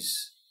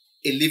bodies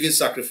a living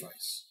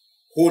sacrifice,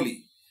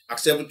 holy,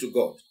 acceptable to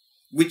God,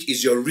 which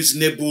is your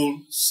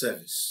reasonable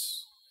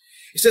service.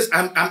 He says,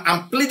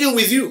 I'm pleading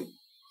with you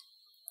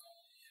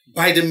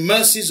by the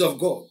mercies of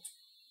God,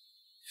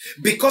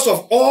 because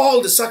of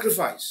all the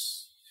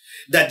sacrifice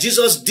that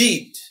Jesus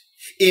did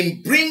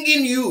in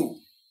bringing you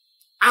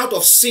out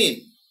of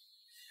sin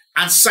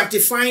and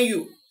sanctifying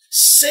you,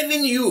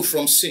 saving you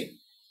from sin,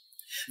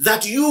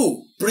 that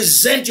you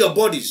present your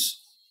bodies,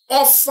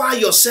 offer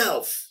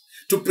yourself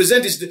to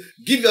present this,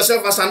 give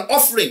yourself as an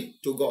offering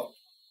to God,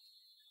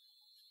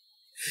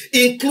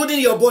 including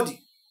your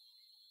body.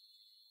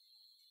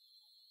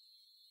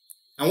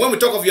 And when we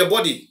talk of your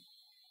body,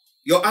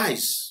 your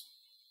eyes,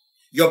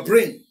 your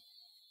brain,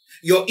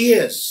 your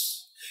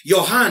ears,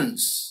 your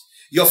hands,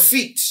 your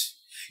feet,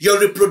 your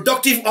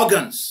reproductive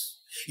organs,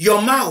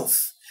 your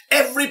mouth,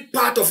 every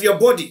part of your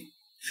body,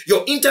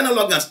 your internal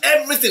organs,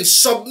 everything,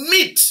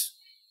 submit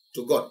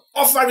to God.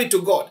 Offer it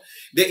to God.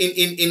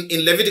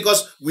 In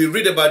Leviticus, we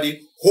read about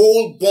the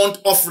whole burnt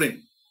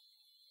offering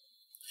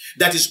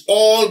that is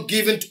all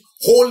given,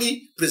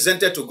 wholly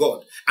presented to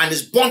God and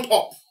is burnt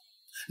up,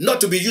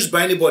 not to be used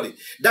by anybody.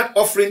 That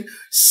offering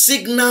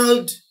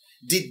signaled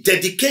the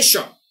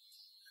dedication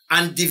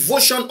and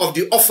devotion of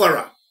the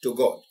offerer to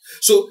God.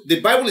 So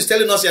the Bible is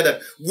telling us here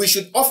that we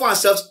should offer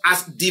ourselves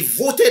as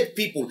devoted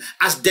people,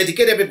 as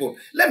dedicated people.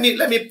 Let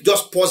me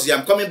just pause here.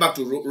 I'm coming back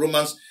to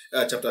Romans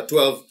chapter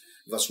 12,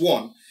 verse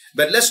 1.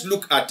 But let's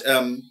look at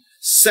 2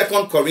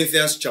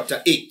 Corinthians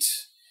chapter 8.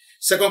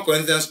 2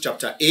 Corinthians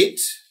chapter 8.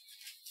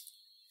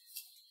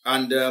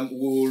 And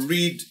we'll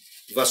read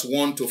verse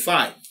 1 to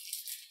 5.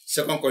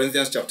 2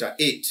 Corinthians chapter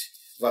 8,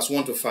 verse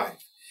 1 to 5.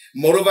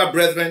 Moreover,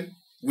 brethren,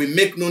 we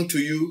make known to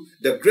you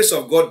the grace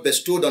of God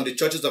bestowed on the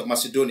churches of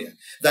Macedonia,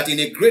 that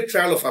in a great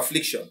trial of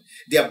affliction,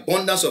 the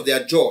abundance of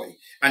their joy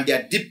and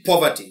their deep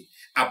poverty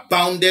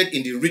abounded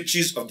in the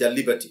riches of their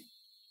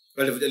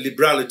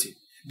liberality.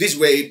 These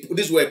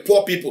were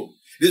poor people.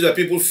 These were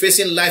people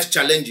facing life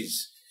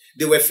challenges.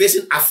 They were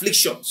facing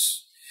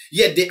afflictions,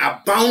 yet they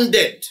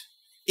abounded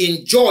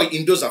in joy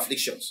in those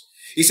afflictions.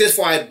 He says,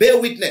 for I bear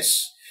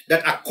witness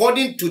that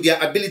according to their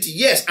ability,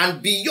 yes,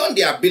 and beyond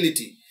their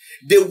ability,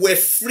 they were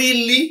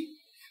freely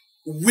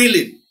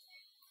willing.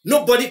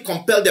 Nobody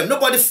compelled them.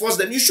 Nobody forced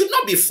them. You should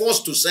not be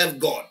forced to serve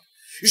God.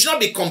 You should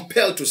not be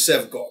compelled to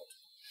serve God.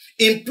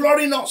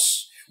 Imploring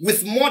us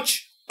with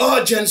much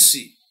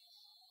urgency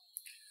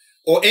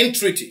or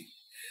entreaty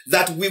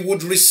that we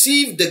would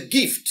receive the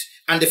gift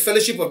and the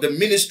fellowship of the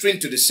ministering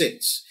to the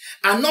saints.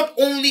 And not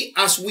only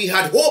as we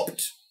had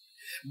hoped,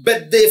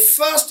 but they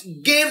first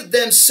gave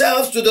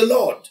themselves to the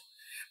Lord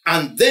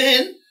and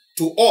then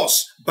to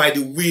us by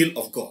the will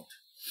of God.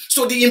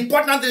 So the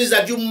important thing is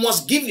that you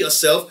must give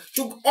yourself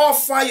to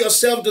offer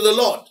yourself to the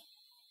Lord.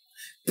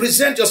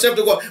 Present yourself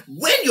to God.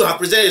 When you have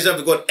presented yourself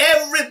to God,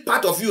 every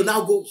part of you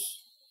now goes.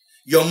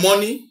 Your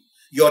money,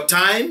 your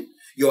time,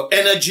 your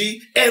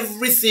energy,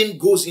 everything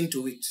goes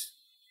into it.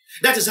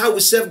 That is how we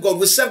serve God.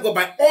 We serve God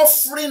by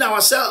offering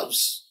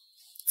ourselves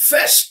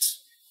first.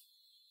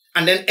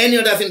 And then any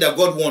other thing that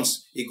God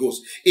wants, it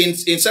goes. In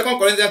 2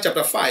 Corinthians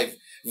chapter 5,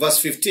 verse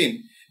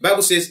 15,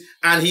 Bible says,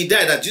 and he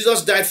died, that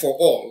Jesus died for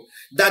all,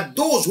 that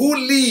those who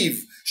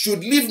live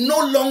should live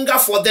no longer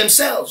for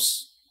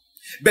themselves,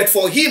 but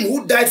for him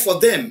who died for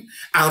them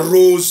and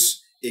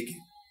rose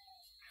again.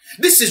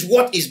 This is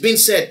what is being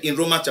said in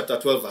Romans chapter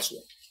 12, verse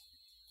 1.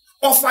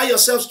 Offer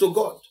yourselves to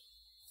God.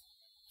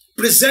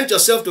 Present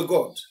yourself to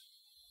God.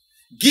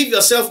 Give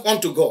yourself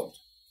unto God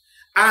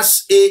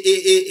as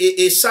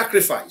a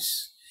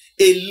sacrifice,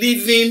 a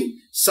living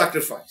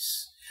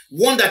sacrifice,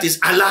 one that is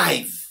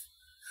alive,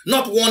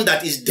 not one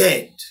that is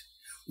dead,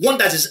 one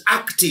that is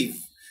active.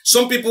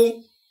 Some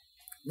people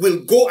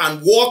will go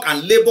and work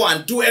and labor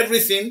and do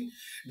everything.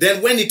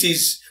 Then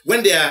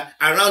when they are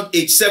around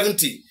age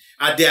 70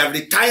 and they are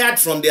retired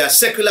from their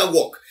secular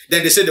work,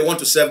 then they say they want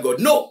to serve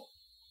God. No.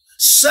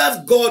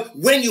 Serve God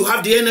when you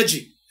have the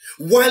energy,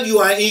 while you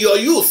are in your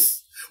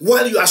youth,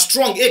 while you are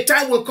strong. A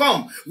time will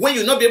come when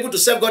you'll not be able to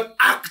serve God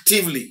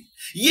actively.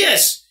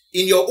 Yes,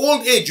 in your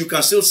old age, you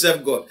can still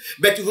serve God,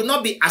 but you will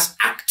not be as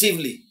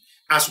actively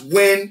as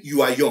when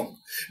you are young.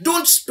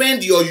 Don't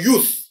spend your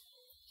youth,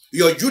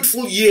 your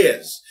youthful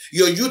years,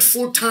 your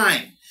youthful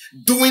time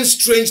doing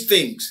strange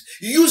things.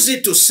 Use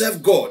it to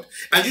serve God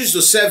and use it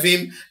to serve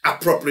him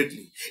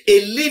appropriately.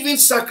 A living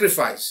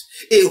sacrifice,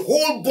 a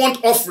whole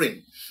burnt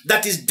offering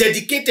that is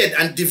dedicated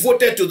and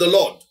devoted to the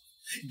Lord.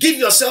 Give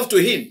yourself to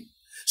him.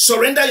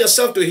 Surrender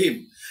yourself to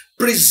him.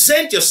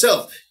 Present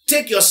yourself.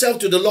 Take yourself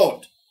to the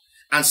Lord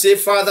and say,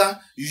 Father,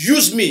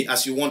 use me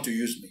as you want to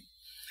use me.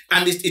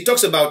 And it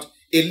talks about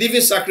a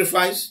living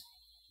sacrifice,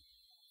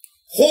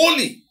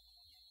 holy.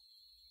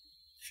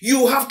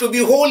 You have to be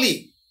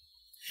holy,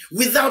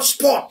 without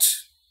spot,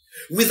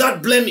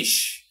 without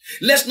blemish.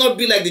 Let's not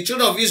be like the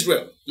children of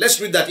Israel.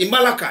 Let's read that in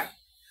Malachi,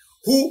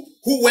 who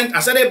went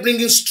and started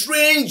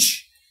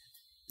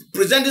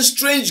presenting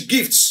strange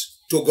gifts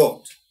to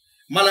God.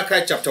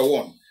 Malachi chapter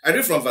 1. I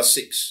read from verse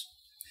 6.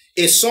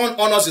 A son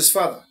honors his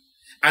father,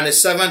 and a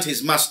servant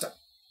his master.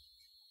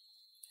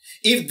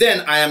 If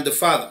then I am the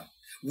father,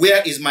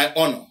 where is my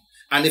honor?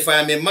 And if I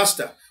am a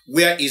master,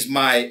 where is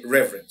my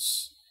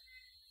reverence?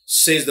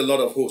 Says the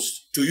Lord of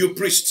hosts, to you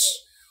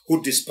priests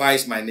who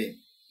despise my name.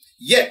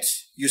 Yet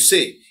you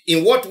say,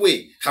 in what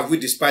way have we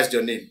despised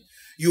your name?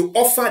 You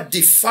offer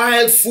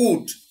defiled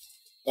food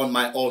on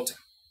my altar.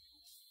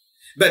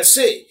 But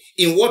say,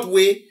 in what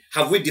way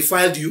have we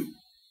defiled you?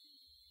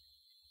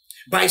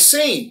 By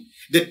saying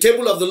the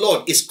table of the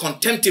Lord is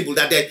contemptible,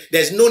 that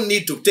there's no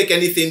need to take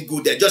anything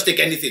good there. Just take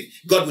anything.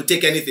 God will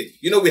take anything.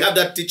 You know, we have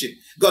that teaching.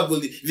 God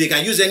will, if you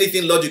can use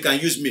anything, Lord, you can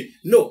use me.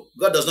 No,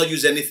 God does not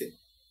use anything.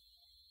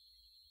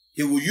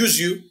 He will use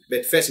you,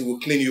 but first he will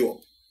clean you up.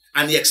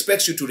 And he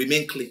expects you to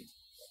remain clean.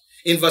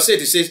 In verse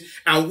 8 it says,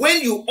 and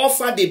when you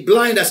offer the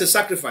blind as a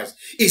sacrifice,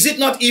 is it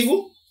not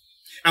evil?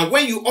 And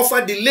when you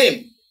offer the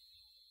lame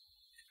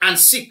and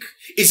sick,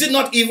 is it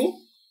not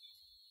evil?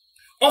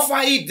 Offer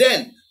it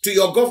then to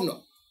your governor.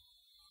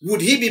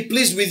 Would he be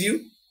pleased with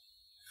you?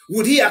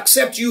 Would he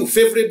accept you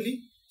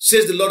favorably?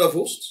 Says the Lord of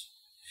hosts.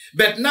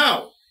 But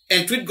now,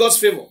 entreat God's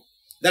favor,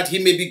 that he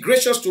may be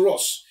gracious to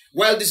us,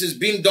 while this is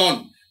being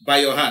done by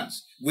your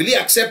hands. Will he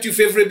accept you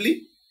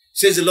favorably?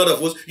 Says the Lord of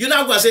hosts. You're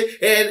not going to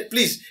say,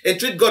 please,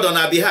 entreat God on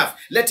our behalf.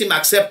 Let him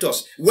accept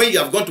us. When you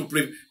have gone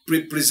to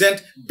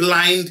present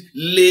blind,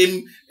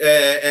 lame,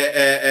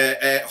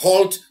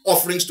 halt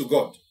offerings to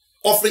God.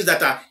 Offerings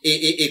that are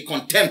a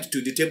contempt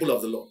to the table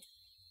of the Lord.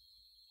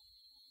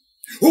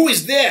 Who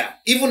is there,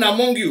 even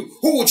among you,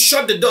 who would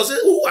shut the doors?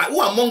 Who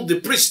among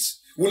the priests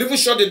will even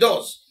shut the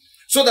doors,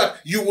 so that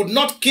you would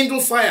not kindle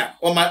fire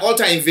on my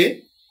altar in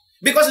vain?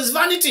 Because it's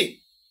vanity.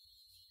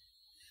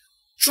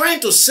 Trying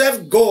to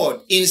serve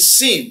God in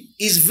sin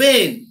is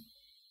vain.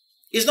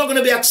 It's not going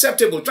to be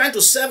acceptable. Trying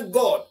to serve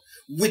God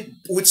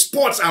with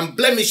spots and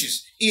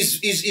blemishes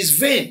is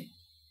vain.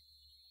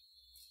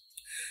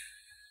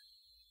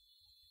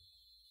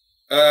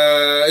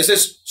 It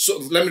says, so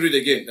let me read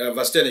again,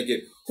 verse 10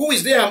 again. Who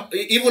is there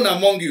even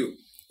among you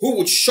who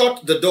would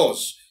shut the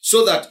doors,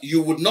 so that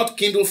you would not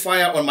kindle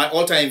fire on my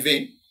altar in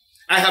vain?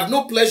 I have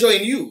no pleasure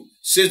in you,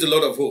 says the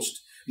Lord of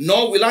hosts,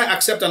 nor will I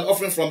accept an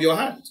offering from your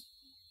hand.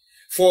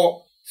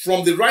 For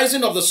from the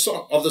rising of the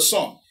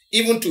sun,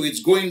 even to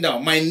its going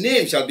down, my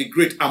name shall be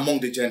great among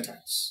the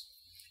Gentiles.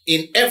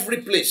 In every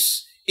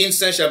place,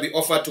 incense shall be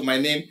offered to my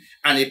name,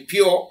 and a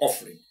pure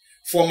offering.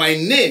 For my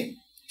name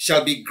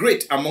shall be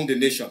great among the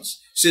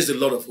nations, says the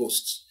Lord of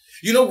hosts.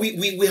 You know,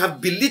 we have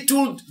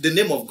belittled the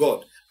name of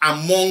God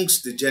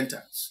amongst the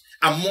Gentiles,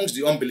 amongst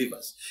the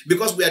unbelievers,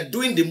 because we are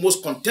doing the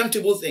most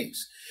contemptible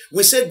things.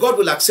 We say God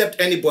will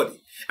accept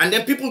anybody, and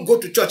then people go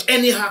to church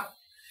anyhow.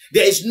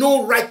 There is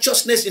no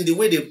righteousness in the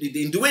way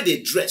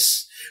they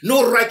dress,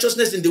 no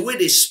righteousness in the way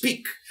they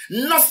speak,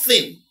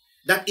 nothing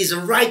that is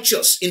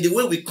righteous in the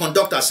way we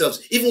conduct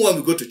ourselves, even when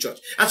we go to church.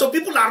 And so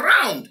people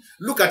around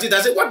look at it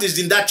and say, what is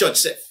in that church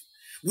self?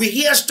 We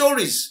hear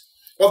stories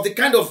of the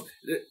kind of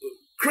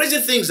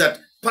crazy things that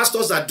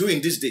pastors are doing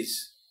these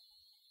days.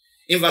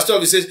 In verse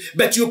 12 it says,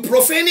 but you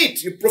profane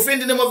it. You profane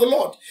the name of the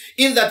Lord,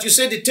 in that you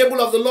say the table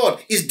of the Lord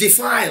is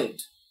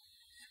defiled,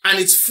 and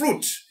its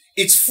food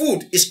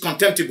is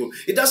contemptible.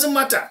 It doesn't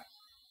matter.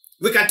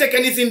 We can take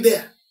anything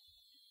there.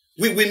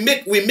 We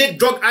make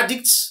drug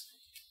addicts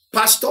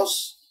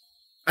pastors.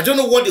 I don't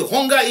know what the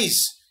hunger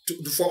is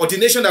for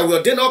ordination, that we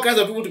ordain all kinds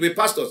of people to be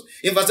pastors.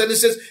 In verse 10 it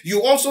says,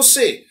 you also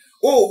say,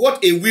 oh,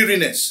 what a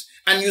weariness,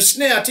 and you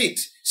snare at it,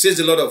 says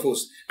the Lord of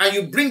hosts. And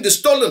you bring the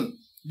stolen,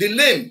 the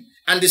lame,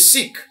 and the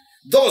sick.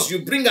 Thus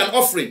you bring an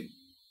offering.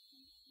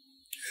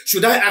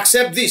 Should I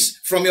accept this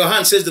from your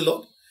hand, says the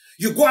Lord?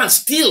 You go and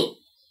steal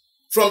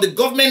from the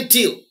government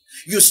till.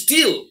 You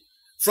steal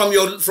from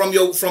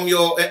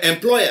your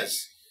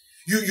employers.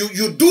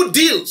 You do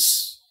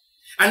deals,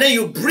 and then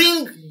you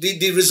bring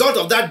the result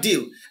of that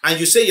deal, and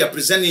you say you're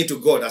presenting it to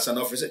God as an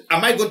offering.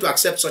 Am I going to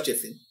accept such a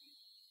thing?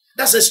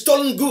 That's a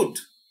stolen good.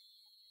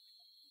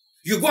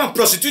 You go and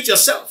prostitute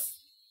yourself,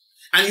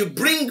 and you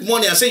bring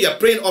money and say you're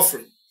praying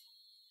offering.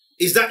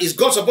 Is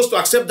God supposed to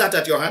accept that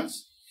at your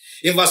hands?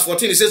 In verse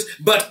 14 it says,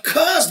 but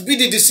cursed be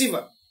the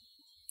deceiver,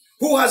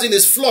 who has in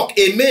his flock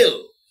a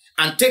male,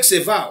 and takes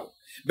a vow,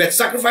 but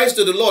sacrifice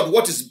to the Lord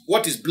what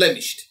is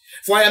blemished.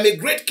 For I am a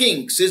great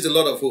king, says the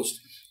Lord of hosts,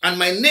 and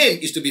my name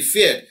is to be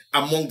feared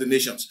among the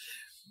nations.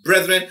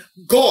 Brethren,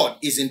 God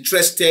is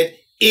interested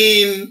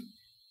in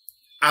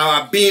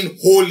our being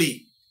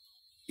holy.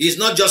 It's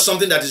not just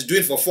something that is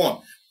doing for fun.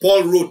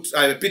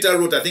 Peter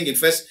wrote, I think in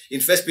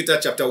First Peter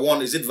chapter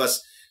 1, is it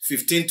verse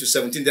 15 to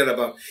 17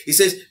 thereabout? He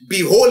says,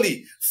 be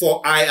holy,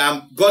 for I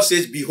am, God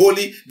says, be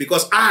holy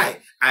because I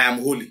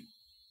am holy.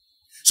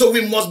 So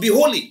we must be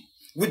holy.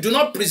 We do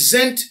not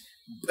present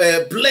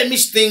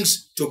blemished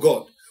things to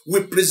God.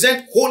 We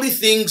present holy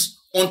things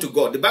unto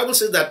God. The Bible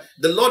says that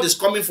the Lord is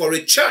coming for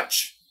a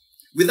church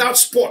without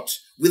spot,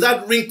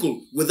 without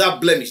wrinkle, without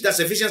blemish. That's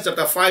Ephesians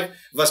chapter 5,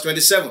 verse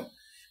 27.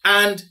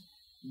 And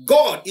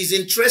God is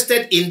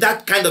interested in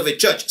that kind of a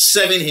church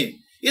serving him.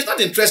 He's not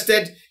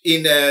interested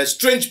in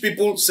strange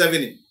people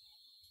serving him.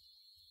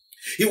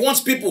 He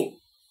wants people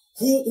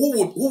who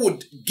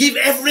would give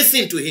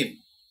everything to him,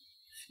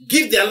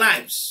 give their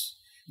lives,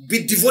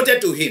 be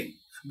devoted to him,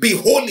 be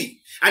holy.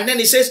 And then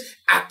he says,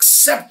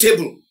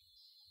 acceptable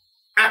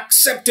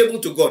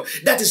to God.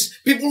 That is,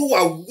 people who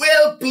are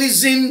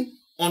well-pleasing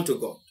unto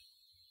God.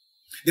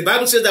 The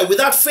Bible says that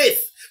without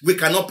faith, we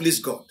cannot please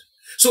God.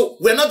 So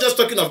we're not just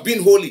talking of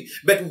being holy,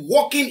 but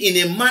walking in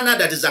a manner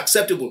that is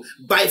acceptable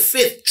by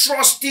faith,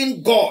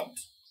 trusting God.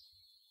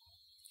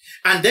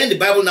 And then the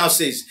Bible now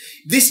says,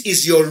 this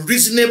is your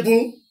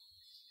reasonable,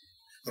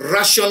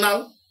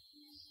 rational,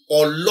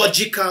 or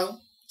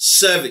logical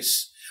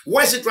service.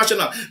 Why is it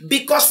rational?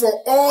 Because for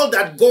all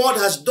that God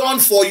has done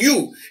for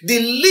you, the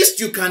least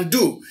you can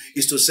do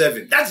is to serve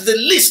him. That's the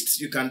least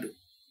you can do.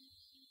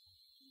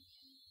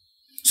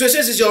 So it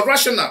says it's your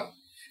rational,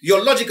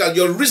 your logical,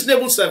 your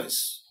reasonable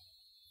service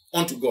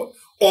unto God,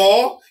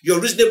 or your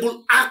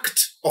reasonable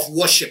act of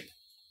worship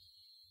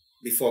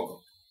before God.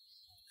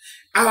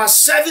 Our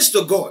service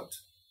to God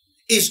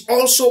is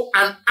also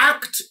an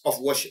act of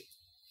worship.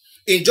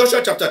 In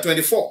Joshua chapter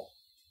 24,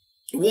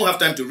 we won't have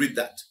time to read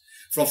that.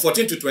 From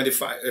 14 to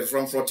 25,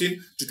 from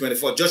 14 to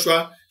 24,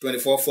 Joshua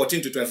 24,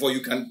 14 to 24,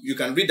 you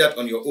can read that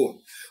on your own.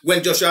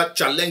 When Joshua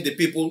challenged the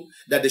people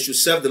that they should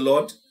serve the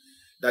Lord,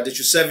 that they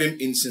should serve him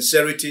in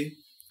sincerity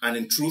and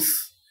in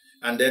truth.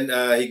 And then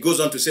he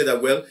goes on to say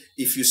that, well,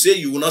 if you say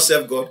you will not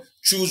serve God,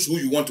 choose who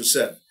you want to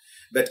serve.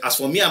 But as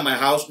for me and my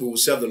house, we will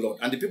serve the Lord.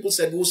 And the people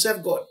said, we will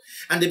serve God.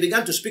 And they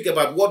began to speak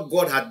about what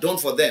God had done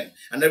for them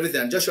and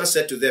everything. And Joshua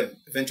said to them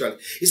eventually,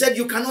 he said,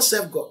 you cannot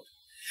serve God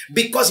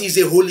because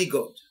he's a holy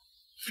God,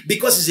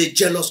 because he's a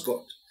jealous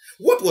God.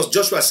 What was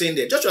Joshua saying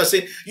there? Joshua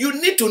said, you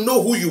need to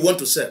know who you want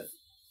to serve.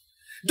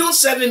 Don't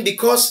serve him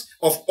because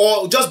of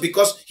all, just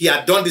because he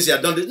had done this, he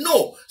had done this.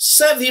 No,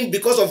 serve him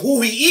because of who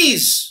he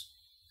is.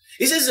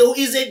 He says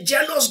he's a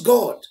jealous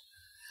God.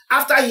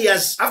 After he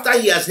has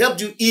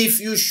helped you, if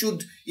you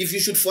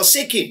should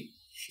forsake him,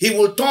 he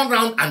will turn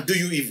around and do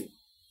you evil.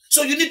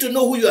 So you need to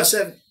know who you are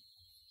serving.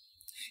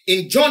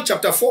 In John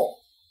chapter 4,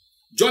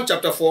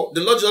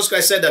 the Lord Jesus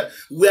Christ said that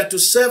we are to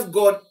serve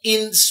God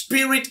in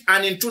spirit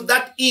and in truth.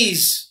 That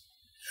is,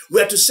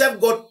 we are to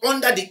serve God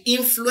under the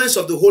influence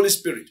of the Holy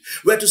Spirit.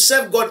 We are to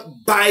serve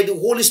God by the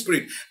Holy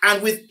Spirit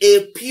and with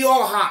a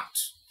pure heart,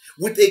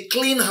 with a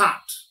clean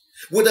heart,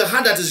 with a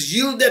heart that is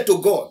yielded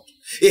to God,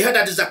 a heart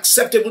that is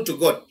acceptable to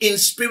God in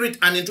spirit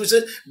and in truth.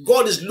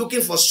 God is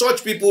looking for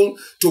such people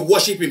to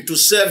worship him, to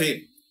serve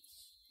him.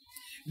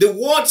 The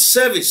word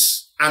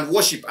service and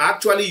worship are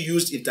actually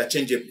used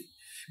interchangeably,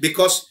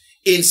 because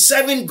in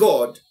serving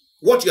God,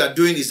 what you are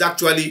doing is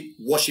actually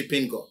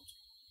worshiping God.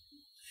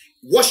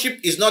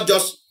 Worship is not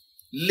just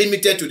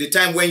limited to the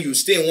time when you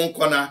stay in one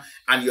corner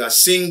and you are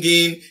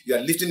singing, you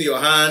are lifting your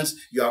hands,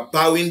 you are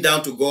bowing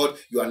down to God,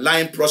 you are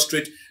lying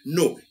prostrate.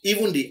 No,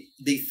 even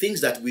the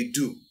things that we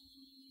do,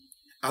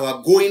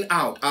 our going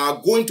out,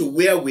 our going to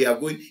where we are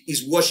going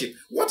is worship.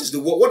 What does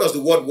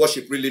the word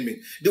worship really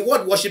mean? The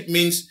word worship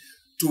means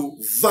to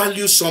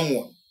value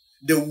someone,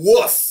 the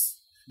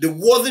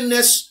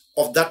worthiness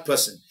of that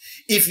person.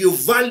 If you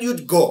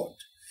valued God,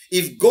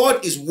 if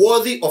God is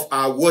worthy of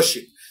our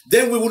worship,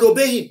 then we would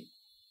obey him.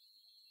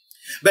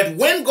 But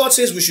when God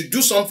says we should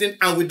do something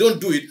and we don't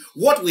do it,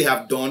 what we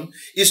have done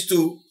is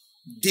to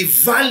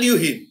devalue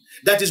him.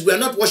 That is, we are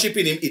not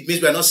worshiping him. It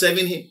means we are not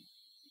serving him.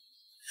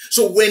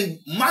 So when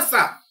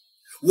Martha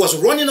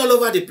was running all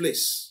over the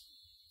place,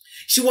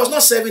 she was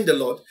not serving the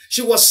Lord.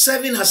 She was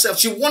serving herself.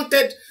 She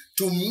wanted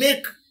to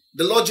make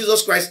the Lord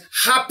Jesus Christ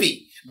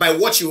happy by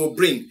what she will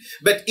bring.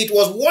 But it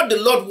was what the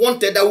Lord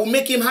wanted that will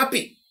make him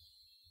happy.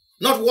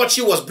 Not what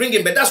she was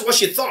bringing, but that's what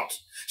she thought.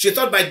 She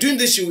thought by doing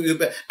this, she will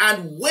be.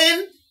 And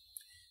when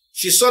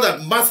she saw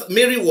that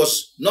Mary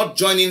was not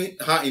joining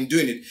her in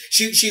doing it,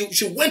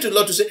 she went to the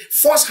Lord to say,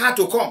 force her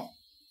to come.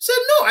 She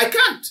said, no, I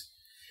can't.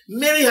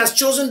 Mary has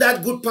chosen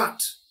that good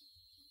part.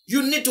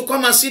 You need to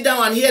come and sit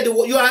down and hear the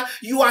word.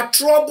 You are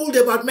troubled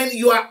about many.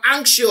 You are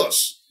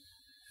anxious.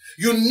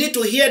 You need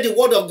to hear the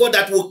word of God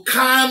that will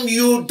calm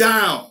you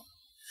down.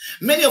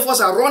 Many of us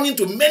are running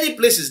to many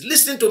places,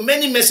 listening to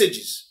many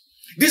messages.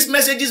 These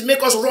messages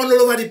make us run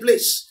all over the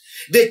place.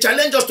 They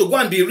challenge us to go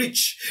and be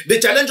rich. They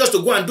challenge us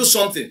to go and do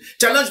something.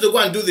 Challenge us to go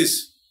and do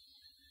this.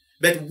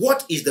 But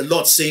what is the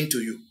Lord saying to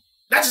you?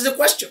 That is the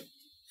question.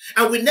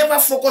 And we never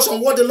focus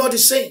on what the Lord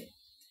is saying.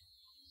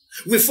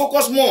 We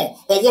focus more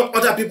on what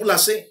other people are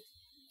saying.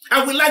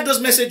 And we like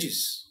those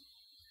messages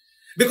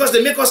because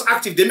they make us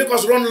active. They make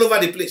us run all over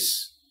the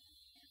place.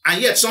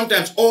 And yet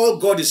sometimes all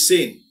God is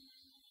saying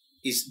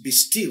is be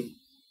still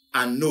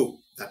and know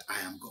that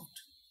I am God.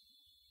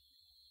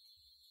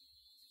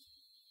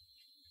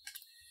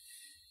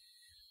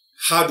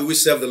 How do we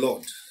serve the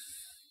Lord?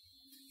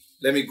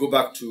 Let me go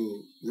back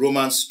to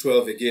Romans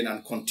 12 again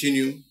and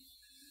continue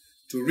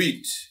to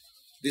read.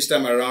 This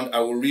time around, I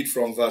will read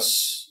from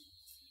verse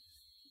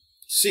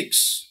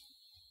 6.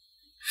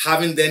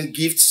 Having then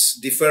gifts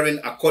differing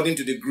according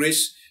to the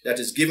grace that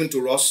is given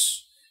to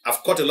us.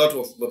 I've cut a lot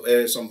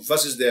of some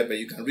verses there, but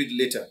you can read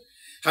later.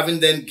 Having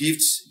then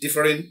gifts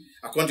differing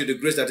according to the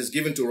grace that is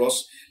given to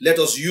us, let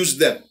us use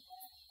them.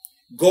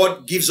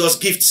 God gives us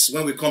gifts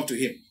when we come to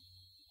him.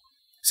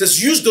 He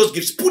says, use those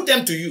gifts, put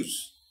them to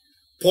use.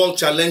 Paul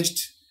challenged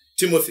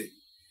Timothy.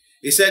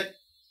 He said,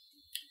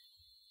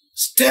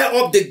 stir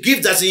up the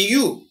gift that's in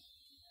you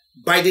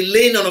by the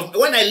laying on of,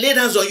 when I laid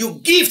hands on you,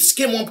 gifts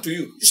came up to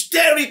you.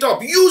 Stir it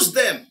up, use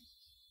them.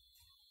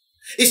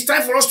 It's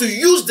time for us to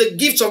use the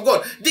gifts of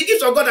God. The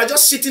gifts of God are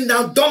just sitting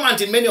down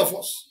dormant in many of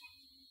us.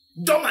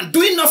 Dormant,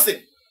 doing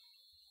nothing.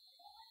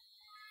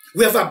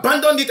 We have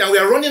abandoned it and we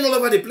are running all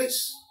over the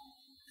place,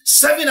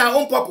 serving our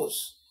own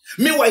purpose.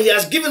 Meanwhile, he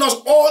has given us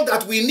all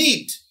that we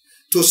need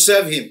to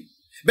serve him.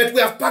 But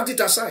we have packed it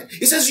aside.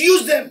 He says,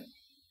 use them.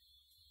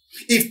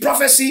 If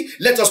prophecy,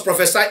 let us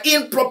prophesy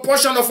in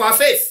proportion of our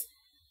faith.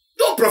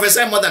 Don't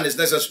prophesy more than is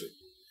necessary.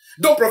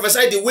 Don't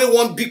prophesy the way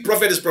one big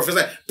prophet is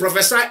prophesying.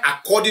 Prophesy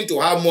according to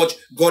how much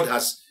God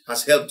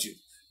has helped you.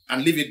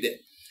 And leave it there.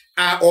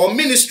 Our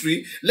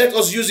ministry, let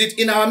us use it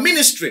in our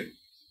ministry.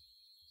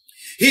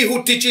 He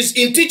who teaches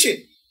in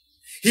teaching.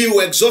 He who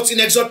exhorts in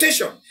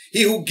exhortation.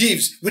 He who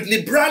gives with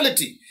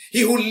liberality.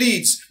 He who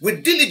leads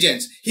with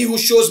diligence. He who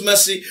shows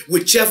mercy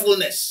with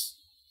cheerfulness.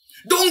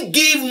 Don't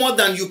give more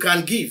than you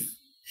can give.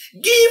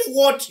 Give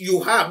what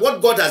you have,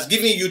 what God has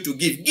given you to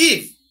give.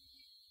 Give.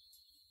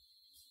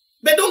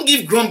 But don't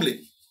give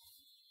grumbling.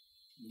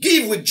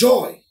 Give with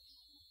joy.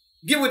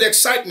 Give with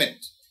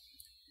excitement.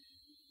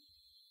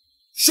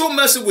 Show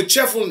mercy with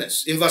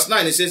cheerfulness. In verse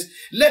 9 it says,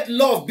 let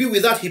love be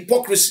without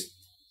hypocrisy.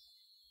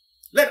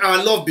 Let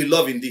our love be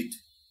love indeed.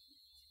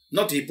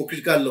 Not a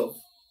hypocritical love.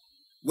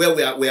 Where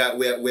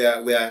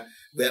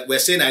we're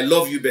saying I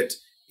love you, but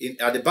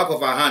at the back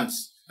of our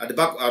hands, at the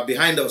back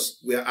behind us,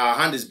 where our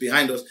hand is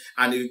behind us,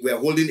 and we're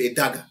holding a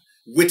dagger,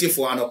 waiting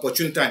for an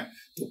opportune time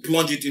to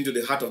plunge it into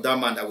the heart of that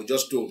man that we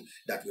just told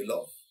that we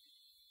love.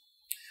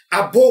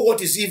 Abhor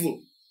what is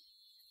evil,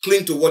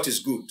 cling to what is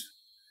good.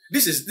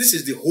 This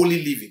is the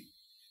holy living,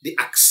 the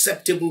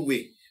acceptable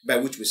way by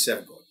which we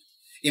serve God.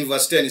 In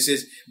verse 10 it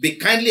says, be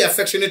kindly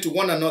affectionate to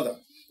one another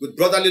with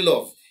brotherly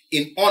love,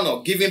 in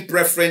honor, giving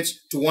preference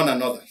to one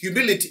another.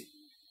 Humility,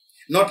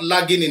 not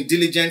lagging in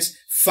diligence,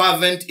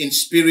 fervent in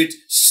spirit,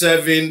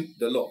 serving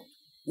the Lord.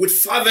 With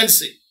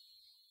fervency.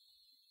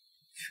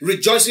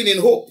 Rejoicing in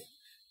hope,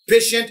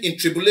 patient in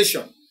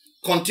tribulation,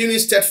 continuing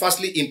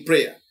steadfastly in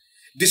prayer,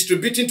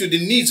 distributing to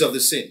the needs of the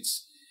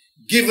saints,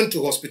 given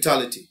to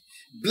hospitality.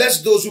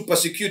 Bless those who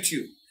persecute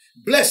you.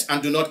 Bless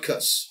and do not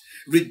curse.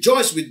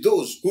 Rejoice with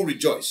those who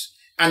rejoice,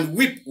 and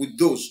weep with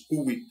those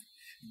who weep.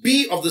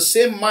 Be of the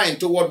same mind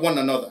toward one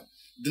another.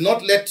 Do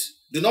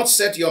not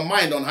set your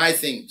mind on high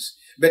things,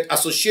 but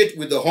associate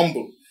with the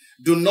humble.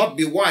 Do not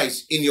be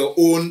wise in your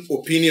own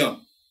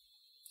opinion.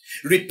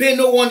 Repay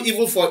no one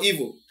evil for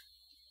evil.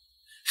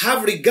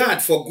 Have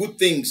regard for good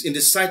things in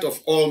the sight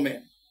of all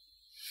men.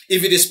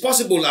 If it is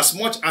possible, as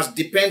much as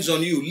depends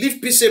on you,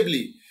 live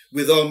peaceably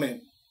with all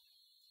men.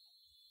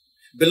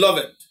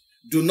 Beloved,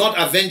 do not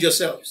avenge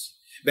yourselves,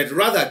 but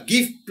rather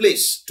give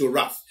place to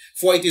wrath.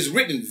 For it is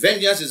written,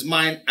 vengeance is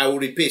mine, I will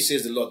repay,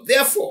 says the Lord.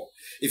 Therefore,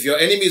 if your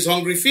enemy is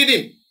hungry, feed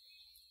him.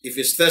 If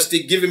he's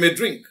thirsty, give him a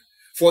drink.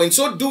 For in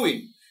so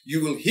doing,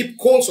 you will heap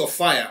coals of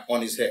fire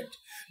on his head.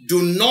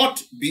 Do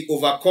not be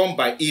overcome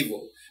by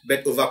evil,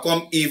 but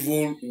overcome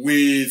evil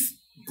with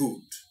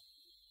good.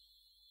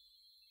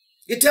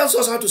 It tells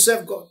us how to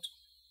serve God.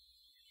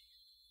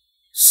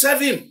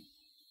 Serve him.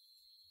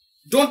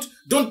 Don't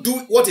do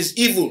what is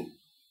evil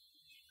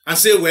and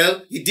say,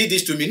 well, he did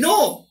this to me.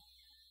 No.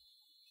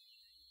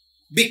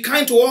 Be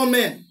kind to all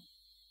men.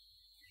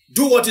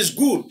 Do what is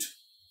good.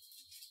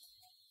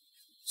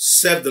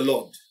 Serve the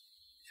Lord.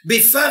 Be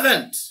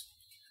fervent.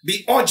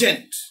 Be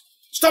urgent.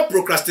 Stop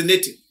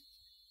procrastinating.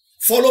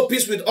 Follow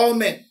peace with all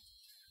men.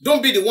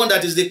 Don't be the one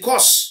that is the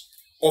cause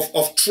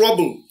of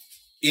trouble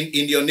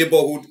in your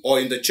neighborhood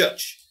or in the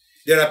church.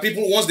 There are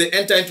people, once they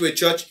enter into a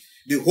church,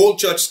 the whole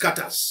church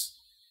scatters.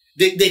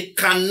 They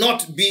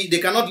cannot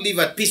live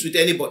at peace with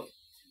anybody.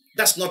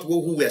 That's not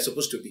who we are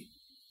supposed to be.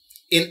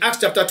 In Acts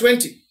chapter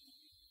 20,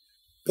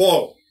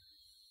 Paul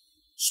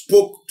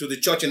spoke to the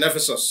church in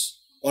Ephesus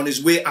on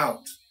his way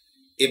out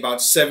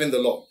about serving the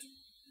Lord.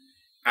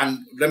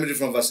 And let me read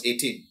from verse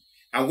 18.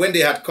 And when they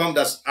had come,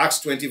 that's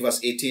Acts 20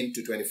 verse 18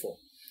 to 24.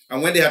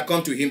 And when they had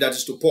come to him, that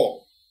is to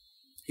Paul,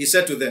 he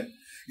said to them,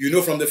 you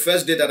know from the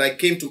first day that I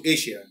came to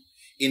Asia,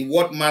 in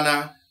what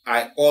manner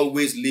I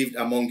always lived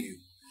among you,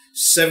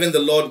 serving the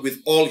Lord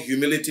with all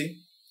humility,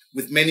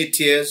 with many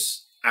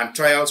tears and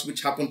trials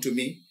which happened to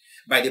me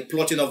by the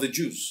plotting of the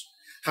Jews,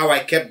 how I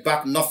kept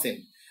back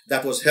nothing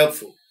that was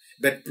helpful,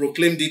 but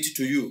proclaimed it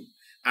to you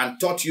and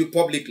taught you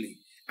publicly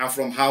and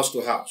from house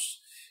to house,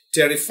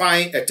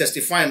 testifying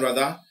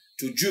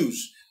to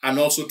Jews and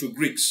also to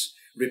Greeks,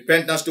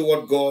 repentance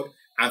toward God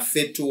and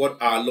faith toward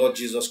our Lord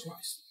Jesus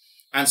Christ.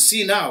 And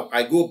see now,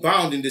 I go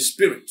bound in the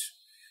Spirit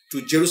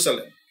to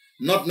Jerusalem,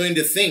 not knowing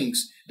the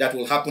things that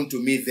will happen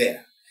to me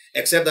there,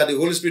 except that the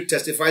Holy Spirit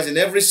testifies in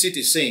every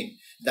city, saying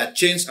that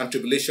chains and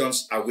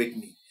tribulations await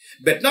me.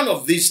 But none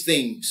of these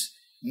things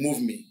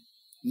move me,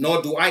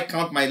 nor do I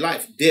count my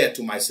life dear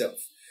to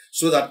myself,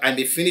 so that I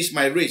may finish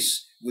my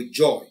race with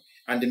joy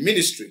and the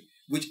ministry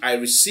which I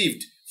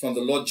received from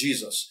the Lord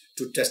Jesus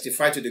to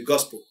testify to the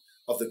gospel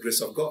of the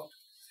grace of God.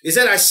 He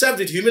said, I served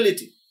with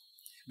humility,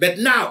 but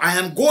now I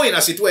am going,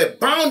 as it were,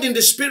 bound in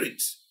the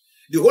Spirit.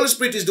 The Holy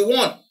Spirit is the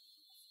one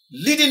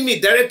leading me,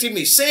 directing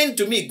me, saying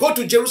to me, go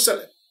to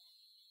Jerusalem.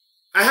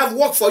 I have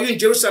work for you in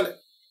Jerusalem.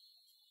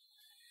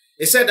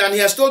 He said, and he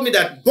has told me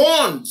that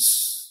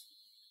bonds,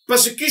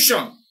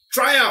 persecution,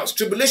 trials,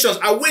 tribulations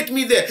await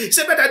me there. He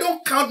said, but I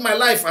don't count my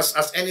life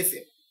as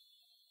anything.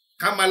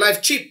 Count my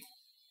life cheap.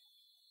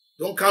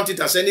 Don't count it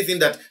as anything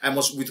that I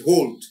must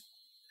withhold.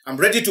 I'm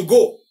ready to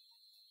go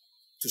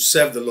to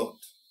serve the Lord,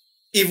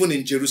 even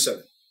in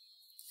Jerusalem.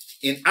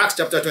 In Acts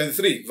chapter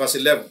 23, verse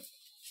 11,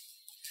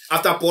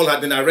 after Paul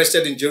had been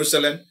arrested in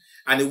Jerusalem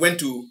and he went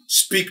to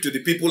speak to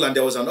the people, and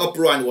there was an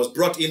uproar, and he was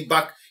brought in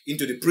back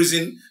into the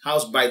prison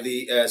house by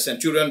the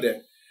centurion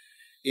there.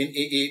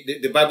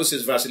 The Bible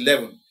says, verse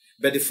 11,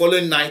 but the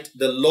following night,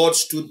 the Lord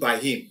stood by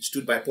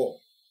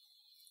Paul,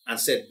 and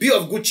said, be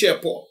of good cheer,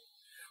 Paul,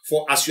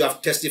 for as you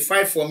have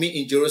testified for me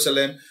in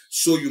Jerusalem,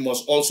 so you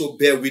must also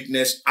bear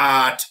witness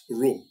at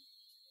Rome.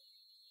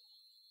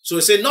 So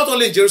he said, not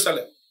only in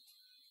Jerusalem,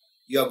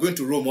 you are going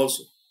to Rome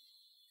also.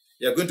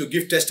 You are going to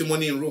give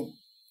testimony in Rome.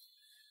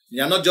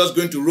 You are not just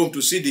going to Rome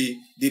to see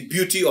the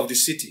beauty of the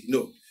city.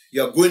 No,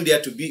 you are going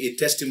there to be a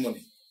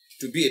testimony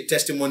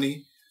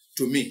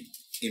to me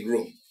in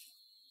Rome.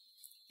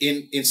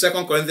 In 2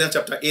 Corinthians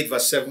chapter 8,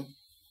 verse 7,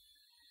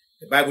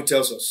 the Bible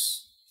tells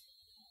us,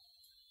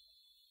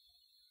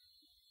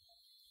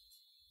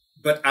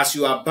 but as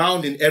you are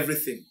bound in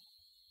everything,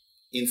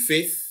 in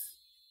faith,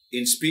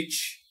 in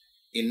speech,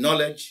 in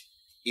knowledge,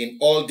 in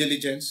all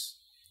diligence,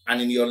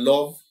 and in your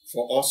love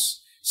for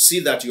us, see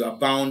that you are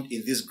bound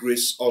in this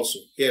grace also.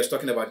 Here he's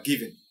talking about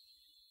giving.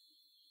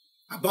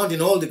 Abound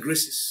in all the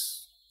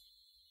graces,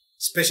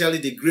 especially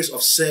the grace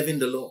of serving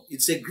the Lord.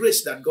 It's a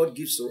grace that God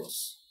gives to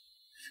us.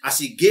 As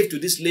he gave to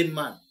this lame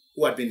man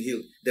who had been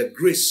healed, the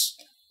grace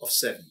of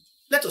serving.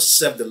 Let us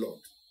serve the Lord.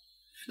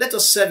 Let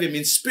us serve him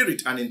in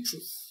spirit and in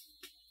truth.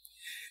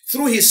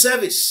 Through his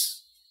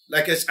service,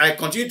 like I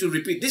continue to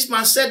repeat, this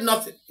man said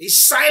nothing. He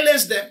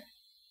silenced them.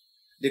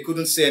 They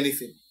couldn't say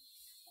anything,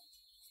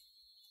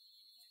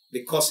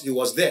 because he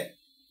was there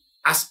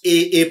as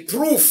a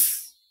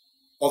proof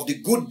of the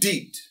good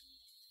deed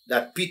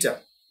that Peter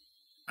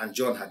and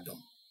John had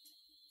done.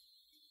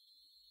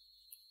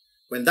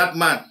 When that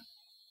man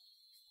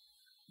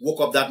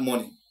woke up that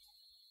morning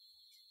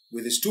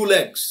with his 2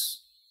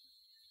 legs,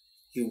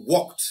 he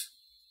walked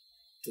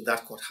to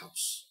that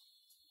courthouse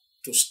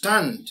to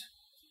stand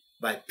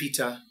by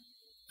Peter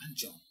and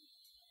John.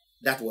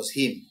 That was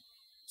him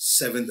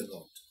serving the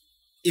Lord.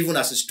 Even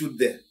as he stood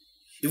there,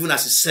 even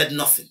as he said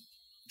nothing,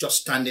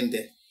 just standing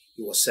there,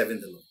 he was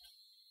serving the Lord.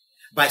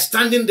 By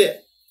standing there,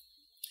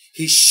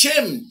 he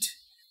shamed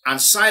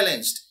and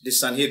silenced the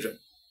Sanhedrin.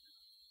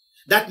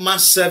 That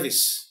man's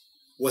service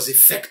was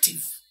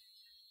effective.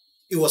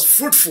 It was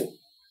fruitful.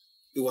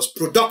 It was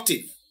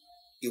productive.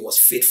 It was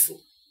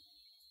faithful.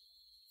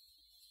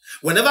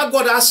 Whenever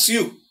God asks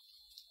you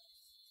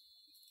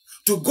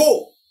to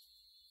go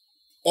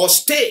or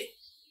stay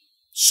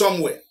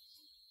somewhere,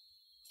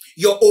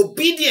 your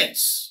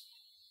obedience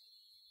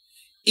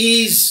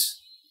is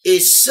a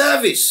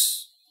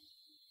service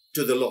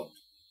to the Lord.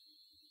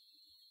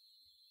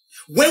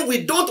 When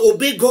we don't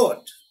obey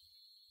God,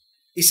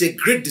 it's a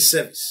great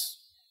disservice.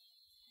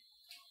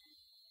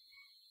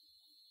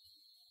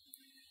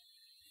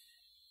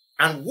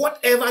 And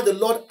whatever the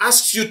Lord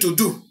asks you to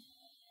do,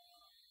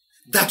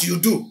 that you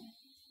do,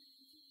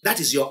 that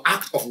is your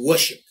act of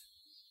worship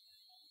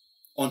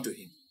unto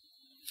him.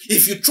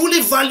 If you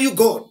truly value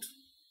God,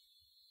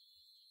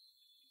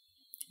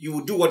 you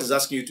will do what he's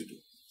asking you to do.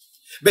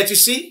 But you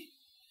see,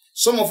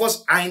 some of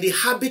us are in the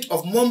habit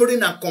of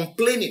murmuring and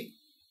complaining.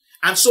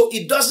 And so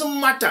it doesn't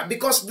matter,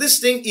 because this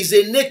thing is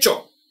a nature.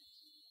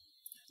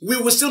 We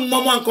will still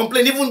murmur and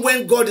complain even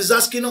when God is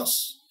asking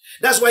us.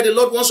 That's why the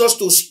Lord wants us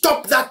to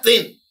stop that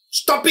thing.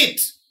 Stop it.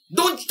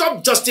 Don't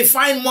stop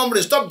justifying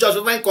murmuring. Stop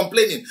justifying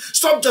complaining.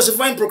 Stop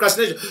justifying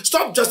procrastination.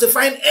 Stop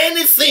justifying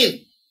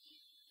anything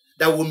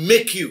that will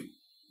make you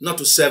not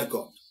to serve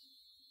God.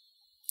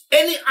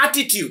 Any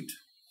attitude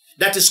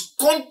that is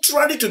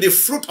contrary to the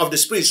fruit of the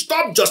Spirit,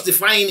 stop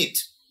justifying it.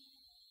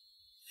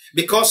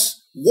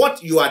 Because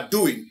what you are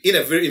doing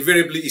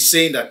invariably is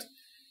saying that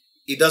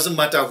it doesn't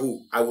matter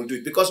who, I will do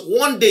it. Because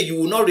one day you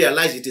will not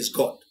realize it is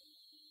God.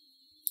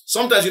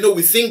 Sometimes,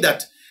 we think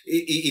that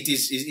it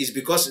is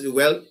because,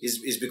 well,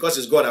 it's because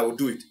it's God, I will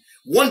do it.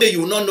 One day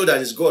you will not know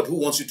that it's God who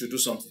wants you to do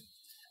something.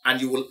 And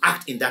you will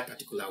act in that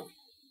particular way.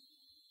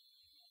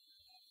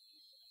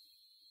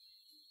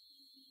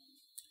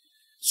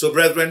 So,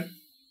 brethren,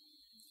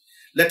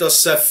 let us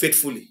serve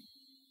faithfully,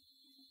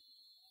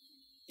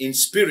 in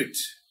spirit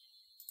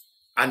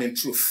and in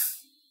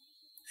truth.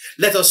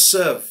 Let us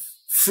serve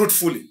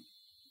fruitfully,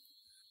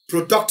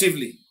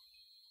 productively,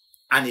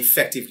 and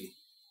effectively.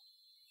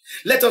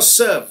 Let us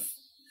serve,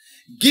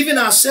 giving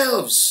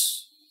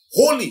ourselves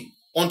wholly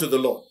unto the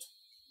Lord.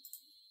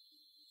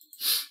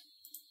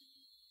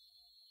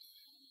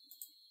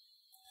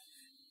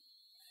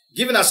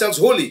 Giving ourselves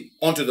wholly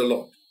unto the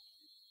Lord,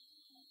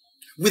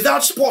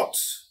 without spot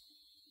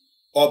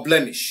or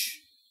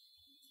blemish,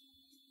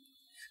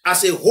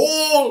 as a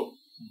whole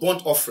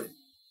burnt offering,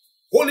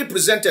 wholly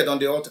presented on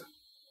the altar.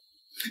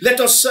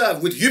 Let us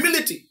serve with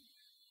humility,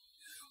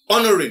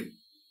 honoring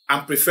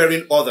and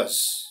preferring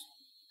others.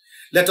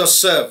 Let us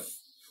serve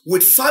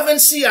with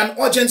fervency and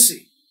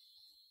urgency,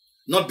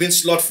 not being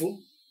slothful,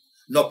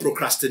 nor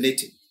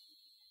procrastinating.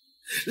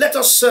 Let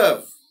us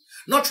serve,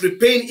 not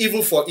repaying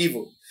evil for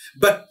evil,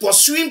 but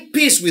pursuing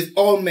peace with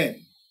all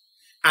men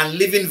and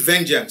leaving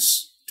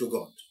vengeance to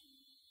God.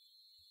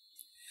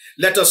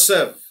 Let us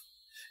serve,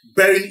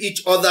 bearing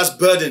each other's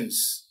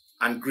burdens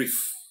and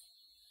grief.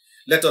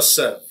 Let us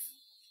serve,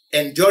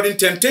 enduring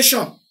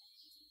temptation,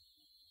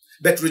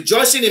 but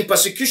rejoicing in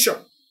persecution,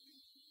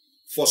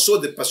 for so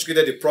they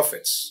persecuted the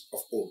prophets of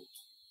old.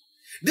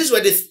 These were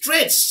the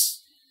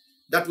traits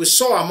that we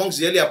saw amongst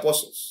the early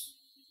apostles.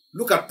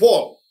 Look at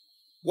Paul,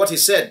 what he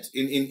said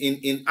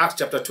in Acts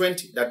chapter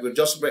 20 that we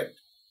just read.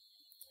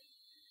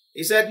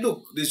 He said,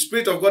 look, the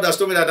Spirit of God has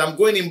told me that I'm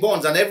going in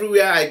bonds, and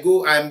everywhere I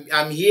go,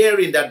 I'm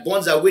hearing that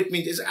bonds are with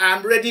me. He said,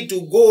 I'm ready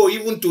to go,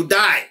 even to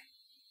die.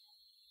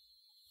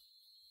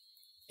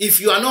 If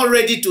you are not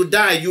ready to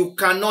die, you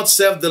cannot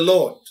serve the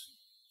Lord.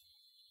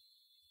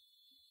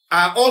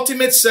 Our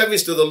ultimate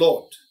service to the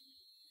Lord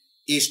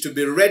is to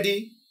be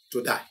ready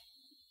to die.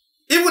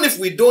 Even if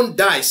we don't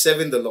die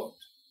serving the Lord,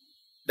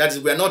 that is,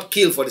 we are not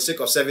killed for the sake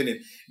of serving Him,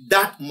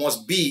 that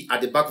must be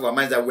at the back of our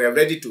minds, that we are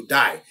ready to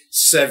die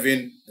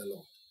serving the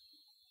Lord.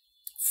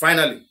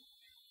 Finally,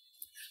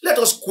 let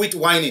us quit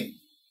whining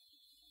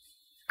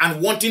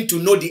and wanting to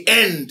know the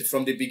end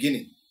from the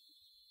beginning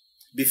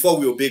before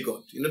we obey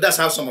God. That's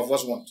how some of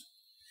us want.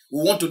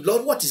 We want to,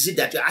 Lord, what is it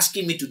that you're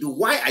asking me to do?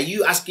 Why are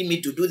you asking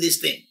me to do this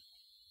thing?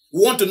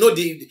 We want to know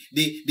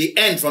the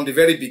end from the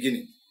very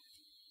beginning.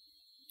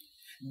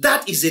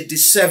 That is a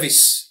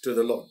disservice to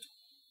the Lord.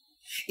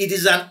 It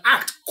is an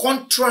act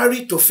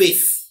contrary to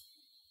faith.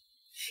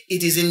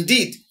 It is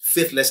indeed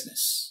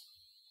faithlessness.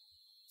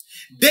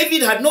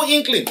 David had no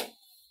inkling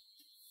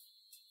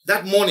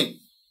that morning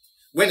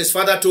when his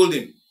father told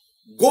him,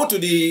 go to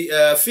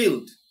the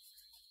field,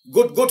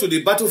 go to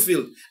the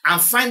battlefield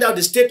and find out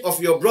the state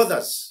of your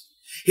brothers.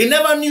 He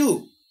never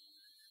knew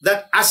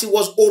that as he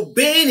was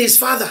obeying his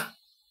father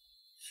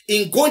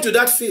in going to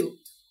that field,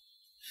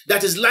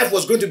 that his life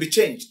was going to be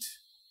changed.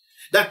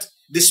 That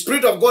the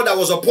Spirit of God that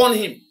was upon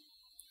him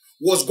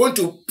was going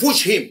to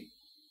push him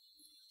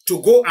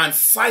to go and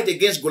fight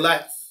against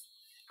Goliath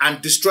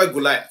and destroy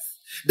Goliath.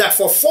 That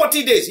for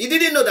 40 days, he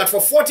didn't know that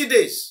for 40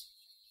 days,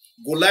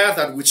 Goliath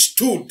had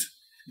withstood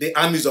the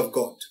armies of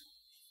God.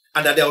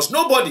 And that there was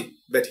nobody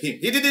but him.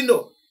 He didn't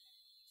know.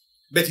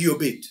 But he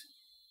obeyed.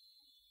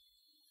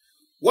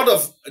 What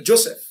of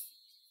Joseph?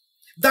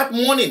 That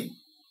morning,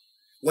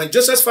 when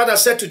Joseph's father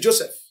said to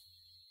Joseph,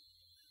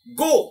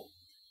 go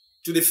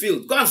to the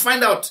field, go and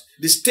find out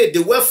the state,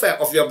 the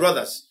welfare of your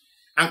brothers,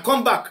 and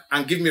come back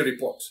and give me a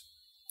report.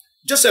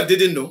 Joseph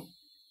didn't know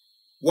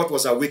what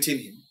was awaiting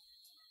him.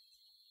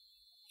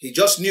 He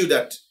just knew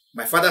that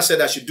my father said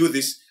I should do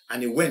this,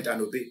 and he went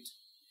and obeyed.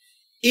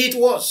 It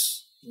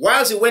was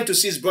whilst he went to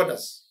see his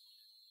brothers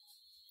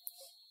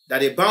that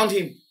they bound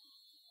him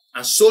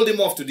and sold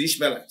him off to the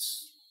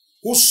Ishmaelites,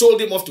 who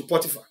sold him off to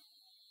Potiphar.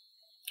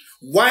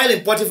 While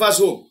in Potiphar's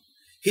home,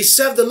 he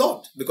served the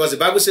Lord, because the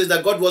Bible says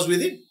that God was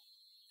with him.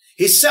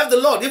 He served the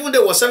Lord, even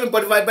though he was serving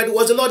Potiphar, but it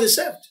was the Lord he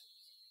served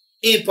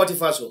in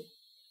Potiphar's home.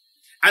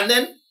 And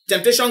then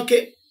temptation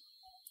came.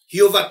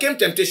 He overcame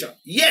temptation,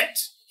 yet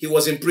he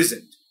was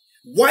imprisoned.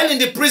 While in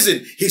the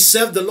prison, he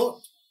served the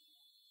Lord.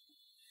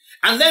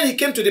 And then he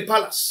came to the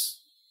palace.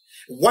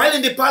 While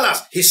in the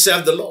palace, he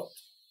served the Lord.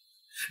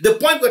 The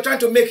point we're trying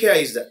to make here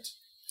is that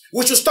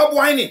we should stop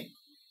whining.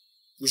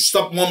 We should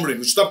stop murmuring.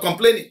 We should stop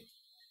complaining.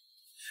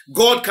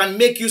 God can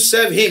make you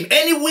serve him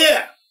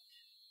anywhere.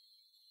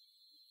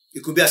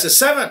 It could be as a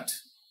servant.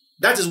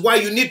 That is why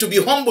you need to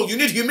be humble. You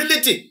need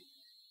humility.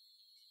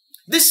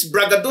 This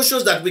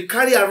braggadocios that we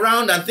carry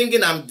around and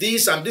thinking I'm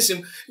this,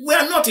 we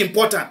are not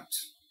important.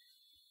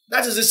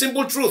 That is the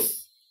simple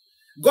truth.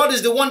 God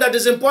is the one that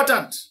is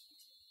important.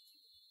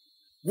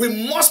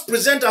 We must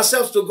present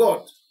ourselves to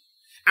God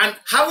and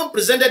haven't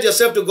presented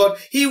yourself to God,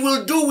 he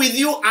will do with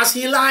you as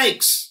he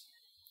likes.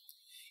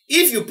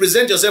 If you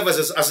present yourself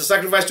as a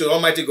sacrifice to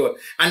Almighty God,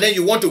 and then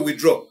you want to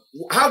withdraw,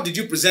 how did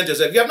you present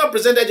yourself? You have not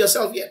presented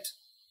yourself yet.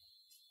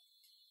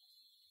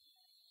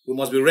 We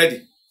must be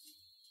ready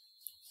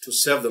to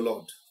serve the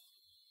Lord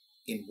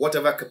in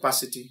whatever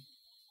capacity,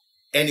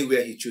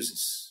 anywhere he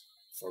chooses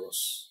for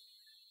us.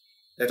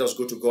 Let us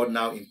go to God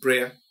now in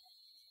prayer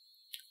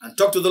and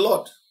talk to the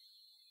Lord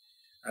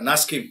and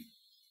ask him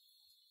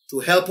to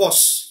help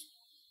us.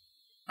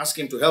 Ask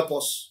him to help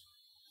us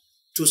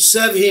to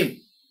serve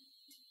him,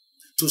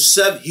 to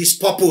serve his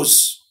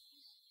purpose,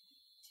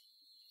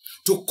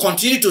 to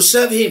continue to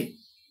serve him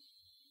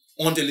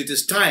until it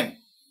is time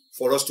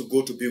for us to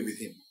go to be with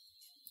him.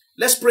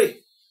 Let's pray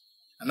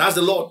and ask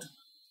the Lord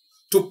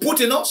to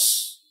put in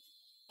us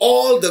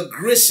all the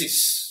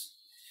graces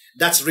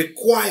that's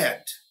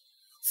required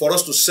for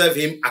us to serve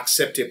him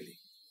acceptably.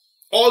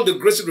 All the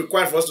graces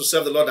required for us to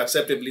serve the Lord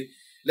acceptably.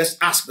 Let's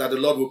ask that the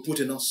Lord will put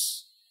in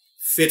us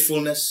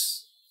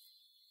faithfulness,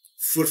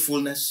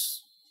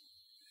 fruitfulness,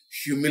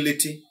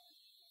 humility,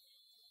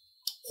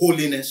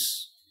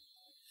 holiness,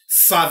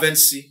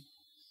 fervency,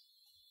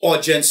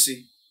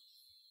 urgency,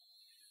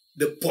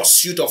 the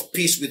pursuit of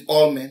peace with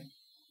all men,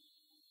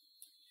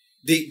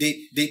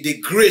 the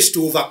grace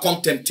to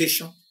overcome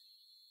temptation,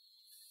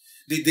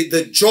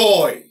 the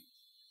joy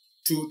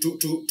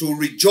to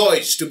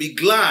rejoice, to be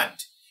glad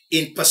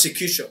in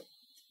persecution.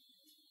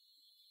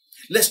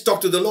 Let's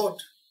talk to the Lord.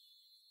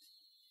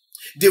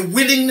 The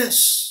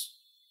willingness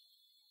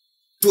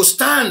to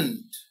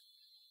stand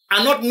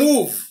and not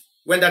move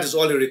when that is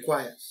all he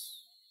requires.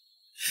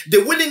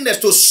 The willingness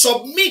to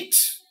submit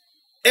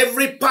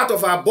every part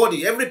of our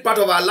body, every part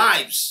of our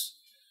lives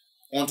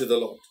unto the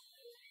Lord.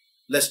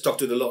 Let's talk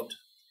to the Lord.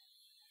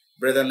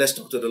 Brethren, let's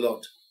talk to the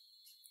Lord.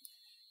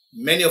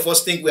 Many of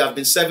us think we have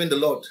been serving the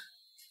Lord,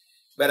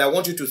 but I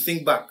want you to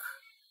think back.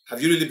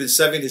 Have you really been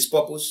serving his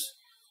purpose,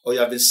 or you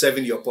have been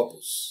serving your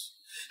purpose?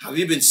 Have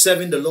you been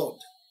serving the Lord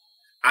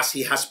as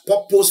he has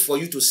purposed for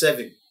you to serve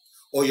him,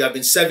 or you have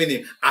been serving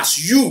him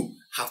as you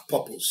have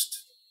purposed?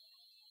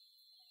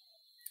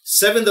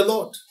 Serving the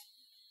Lord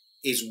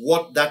is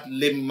what that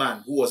lame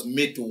man who was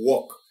made to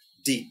walk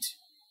did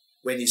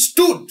when he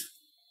stood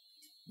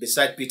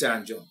beside Peter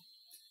and John.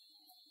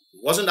 He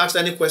wasn't asked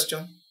any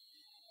question.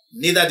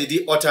 Neither did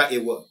he utter a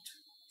word.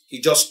 He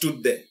just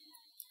stood there.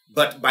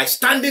 But by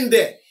standing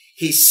there,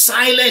 he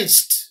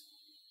silenced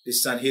the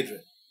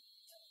Sanhedrin.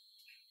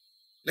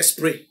 Let's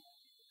pray.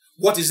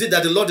 What is it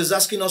that the Lord is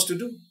asking us to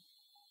do?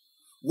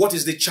 What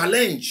is the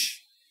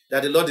challenge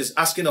that the Lord is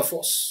asking of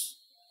us?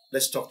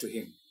 Let's talk to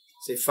him.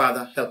 Say,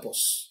 Father, help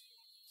us.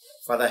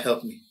 Father,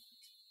 help me.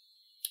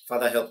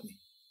 Father, help me.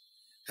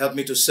 Help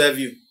me to serve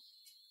you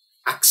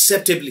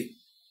acceptably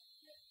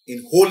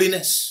in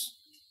holiness.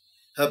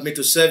 Help me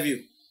to serve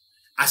you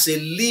as a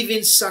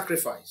living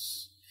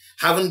sacrifice.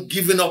 Haven't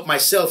given up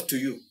myself to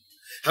you.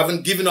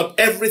 Haven't given up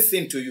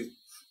everything to you.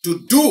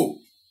 To do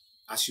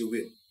as you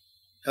will.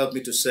 Help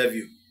me to serve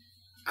you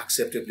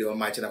acceptably,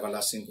 Almighty and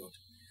everlasting God.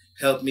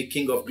 Help me,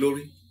 King of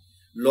glory.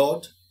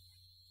 Lord,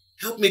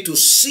 help me to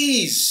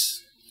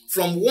cease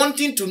from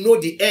wanting to know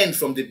the end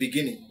from the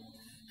beginning.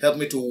 Help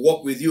me to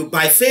walk with you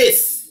by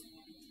faith.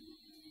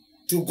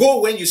 To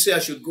go when you say I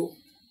should go.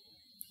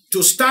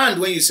 To stand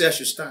when you say I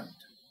should stand.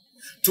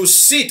 To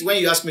sit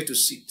when you ask me to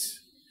sit.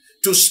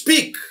 To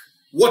speak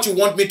what you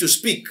want me to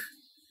speak.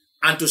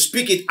 And to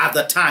speak it at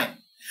the time.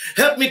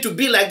 Help me to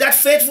be like that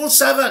faithful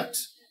servant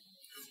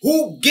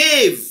who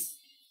gave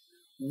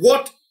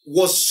what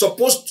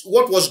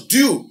was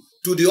due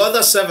to the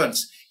other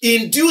servants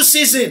in due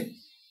season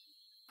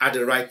at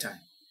the right time.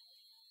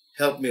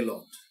 Help me,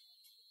 Lord.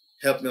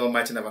 Help me,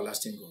 Almighty and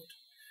everlasting God.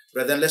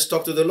 Brethren, let's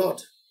talk to the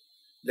Lord.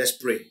 Let's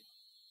pray.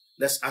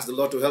 Let's ask the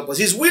Lord to help us.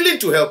 He's willing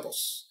to help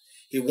us.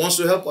 He wants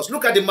to help us.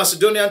 Look at the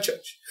Macedonian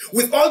church.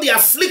 With all the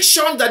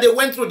affliction that they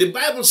went through, the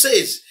Bible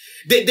says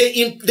they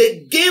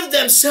gave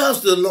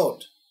themselves to the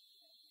Lord.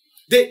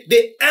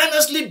 They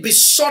earnestly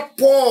besought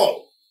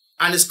Paul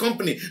and his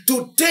company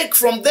to take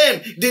from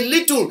them the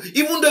little,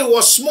 even though it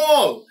was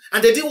small,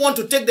 and they didn't want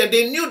to take them.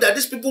 They knew that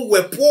these people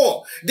were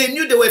poor. They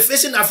knew they were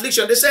facing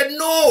affliction. They said,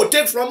 no,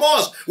 take from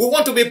us. We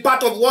want to be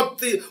part of what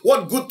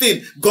good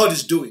thing God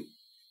is doing.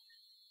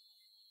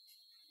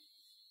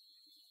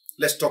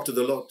 Let's talk to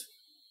the Lord.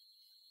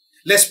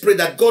 Let's pray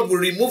that God will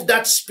remove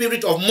that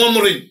spirit of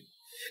murmuring,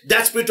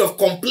 that spirit of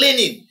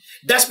complaining,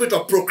 that spirit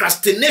of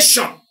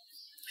procrastination,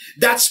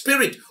 that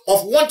spirit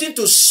of wanting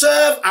to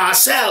serve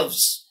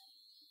ourselves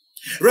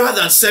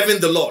rather than serving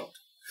the Lord,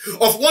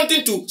 of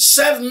wanting to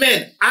serve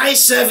men, eye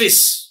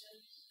service,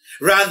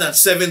 rather than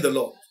serving the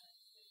Lord.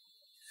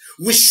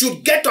 We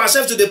should get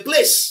ourselves to the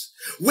place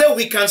where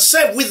we can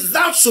serve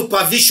without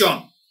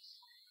supervision,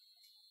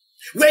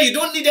 where you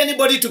don't need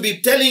anybody to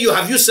be telling you,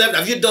 have you served,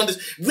 have you done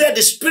this, where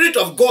the Spirit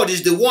of God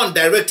is the one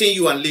directing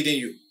you and leading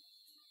you.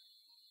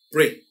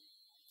 Pray.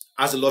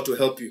 Ask the Lord to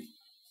help you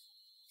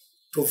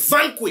to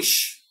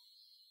vanquish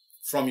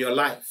from your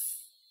life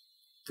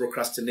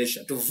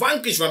procrastination, to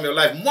vanquish from your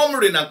life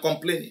murmuring and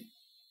complaining.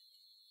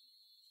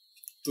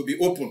 to be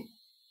open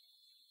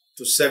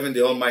to serving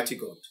the Almighty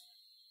God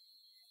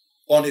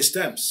on His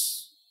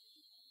terms,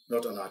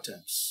 not on our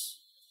terms.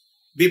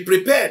 Be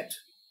prepared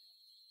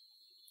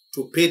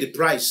to pay the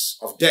price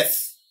of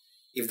death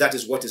if that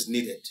is what is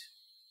needed.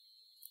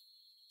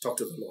 Talk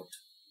to the Lord.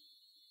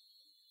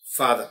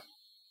 Father,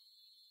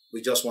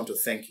 we just want to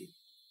thank you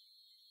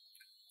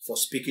for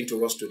speaking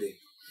to us today.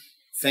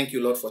 Thank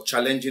you, Lord, for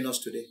challenging us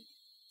today.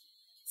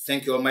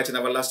 Thank you, Almighty and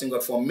everlasting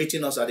God, for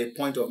meeting us at a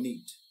point of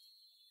need.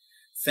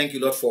 Thank you,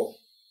 Lord, for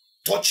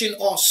touching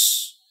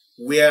us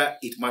where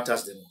it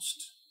matters the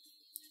most.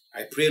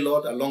 I pray,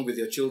 Lord, along with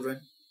your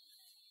children,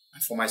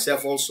 and for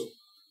myself also,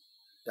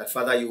 that,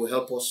 Father, you will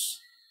help us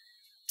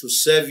to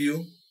serve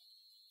you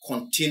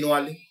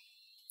continually,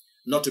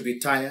 not to be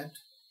tired,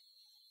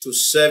 to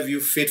serve you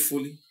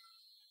faithfully,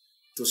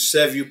 to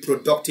serve you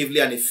productively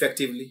and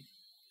effectively,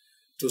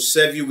 to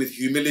serve you with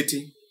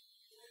humility,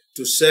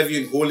 to serve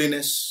you in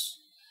holiness,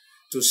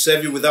 to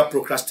serve you without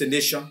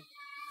procrastination,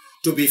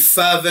 to be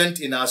fervent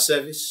in our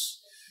service,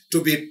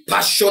 to be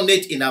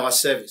passionate in our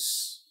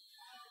service.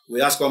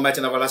 We ask, Almighty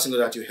and everlasting God,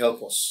 that you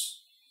help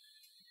us.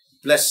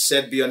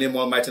 Blessed be your name,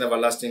 Almighty and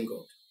everlasting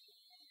God.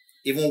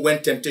 Even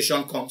when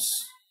temptation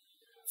comes,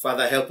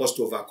 Father, help us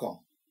to overcome.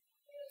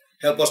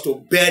 Help us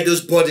to bear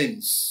those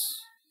burdens,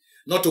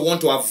 not to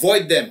want to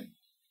avoid them,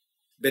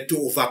 but to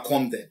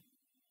overcome them.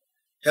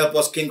 Help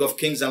us, King of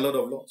Kings and Lord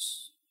of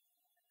Lords,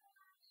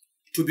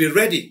 to be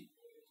ready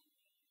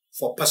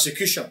for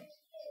persecution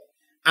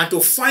and to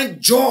find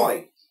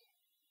joy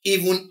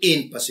even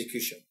in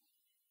persecution.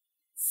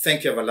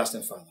 Thank you,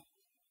 everlasting Father.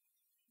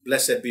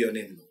 Blessed be your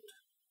name, Lord.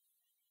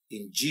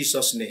 In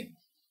Jesus' name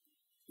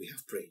we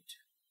have prayed.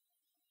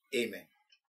 Amen.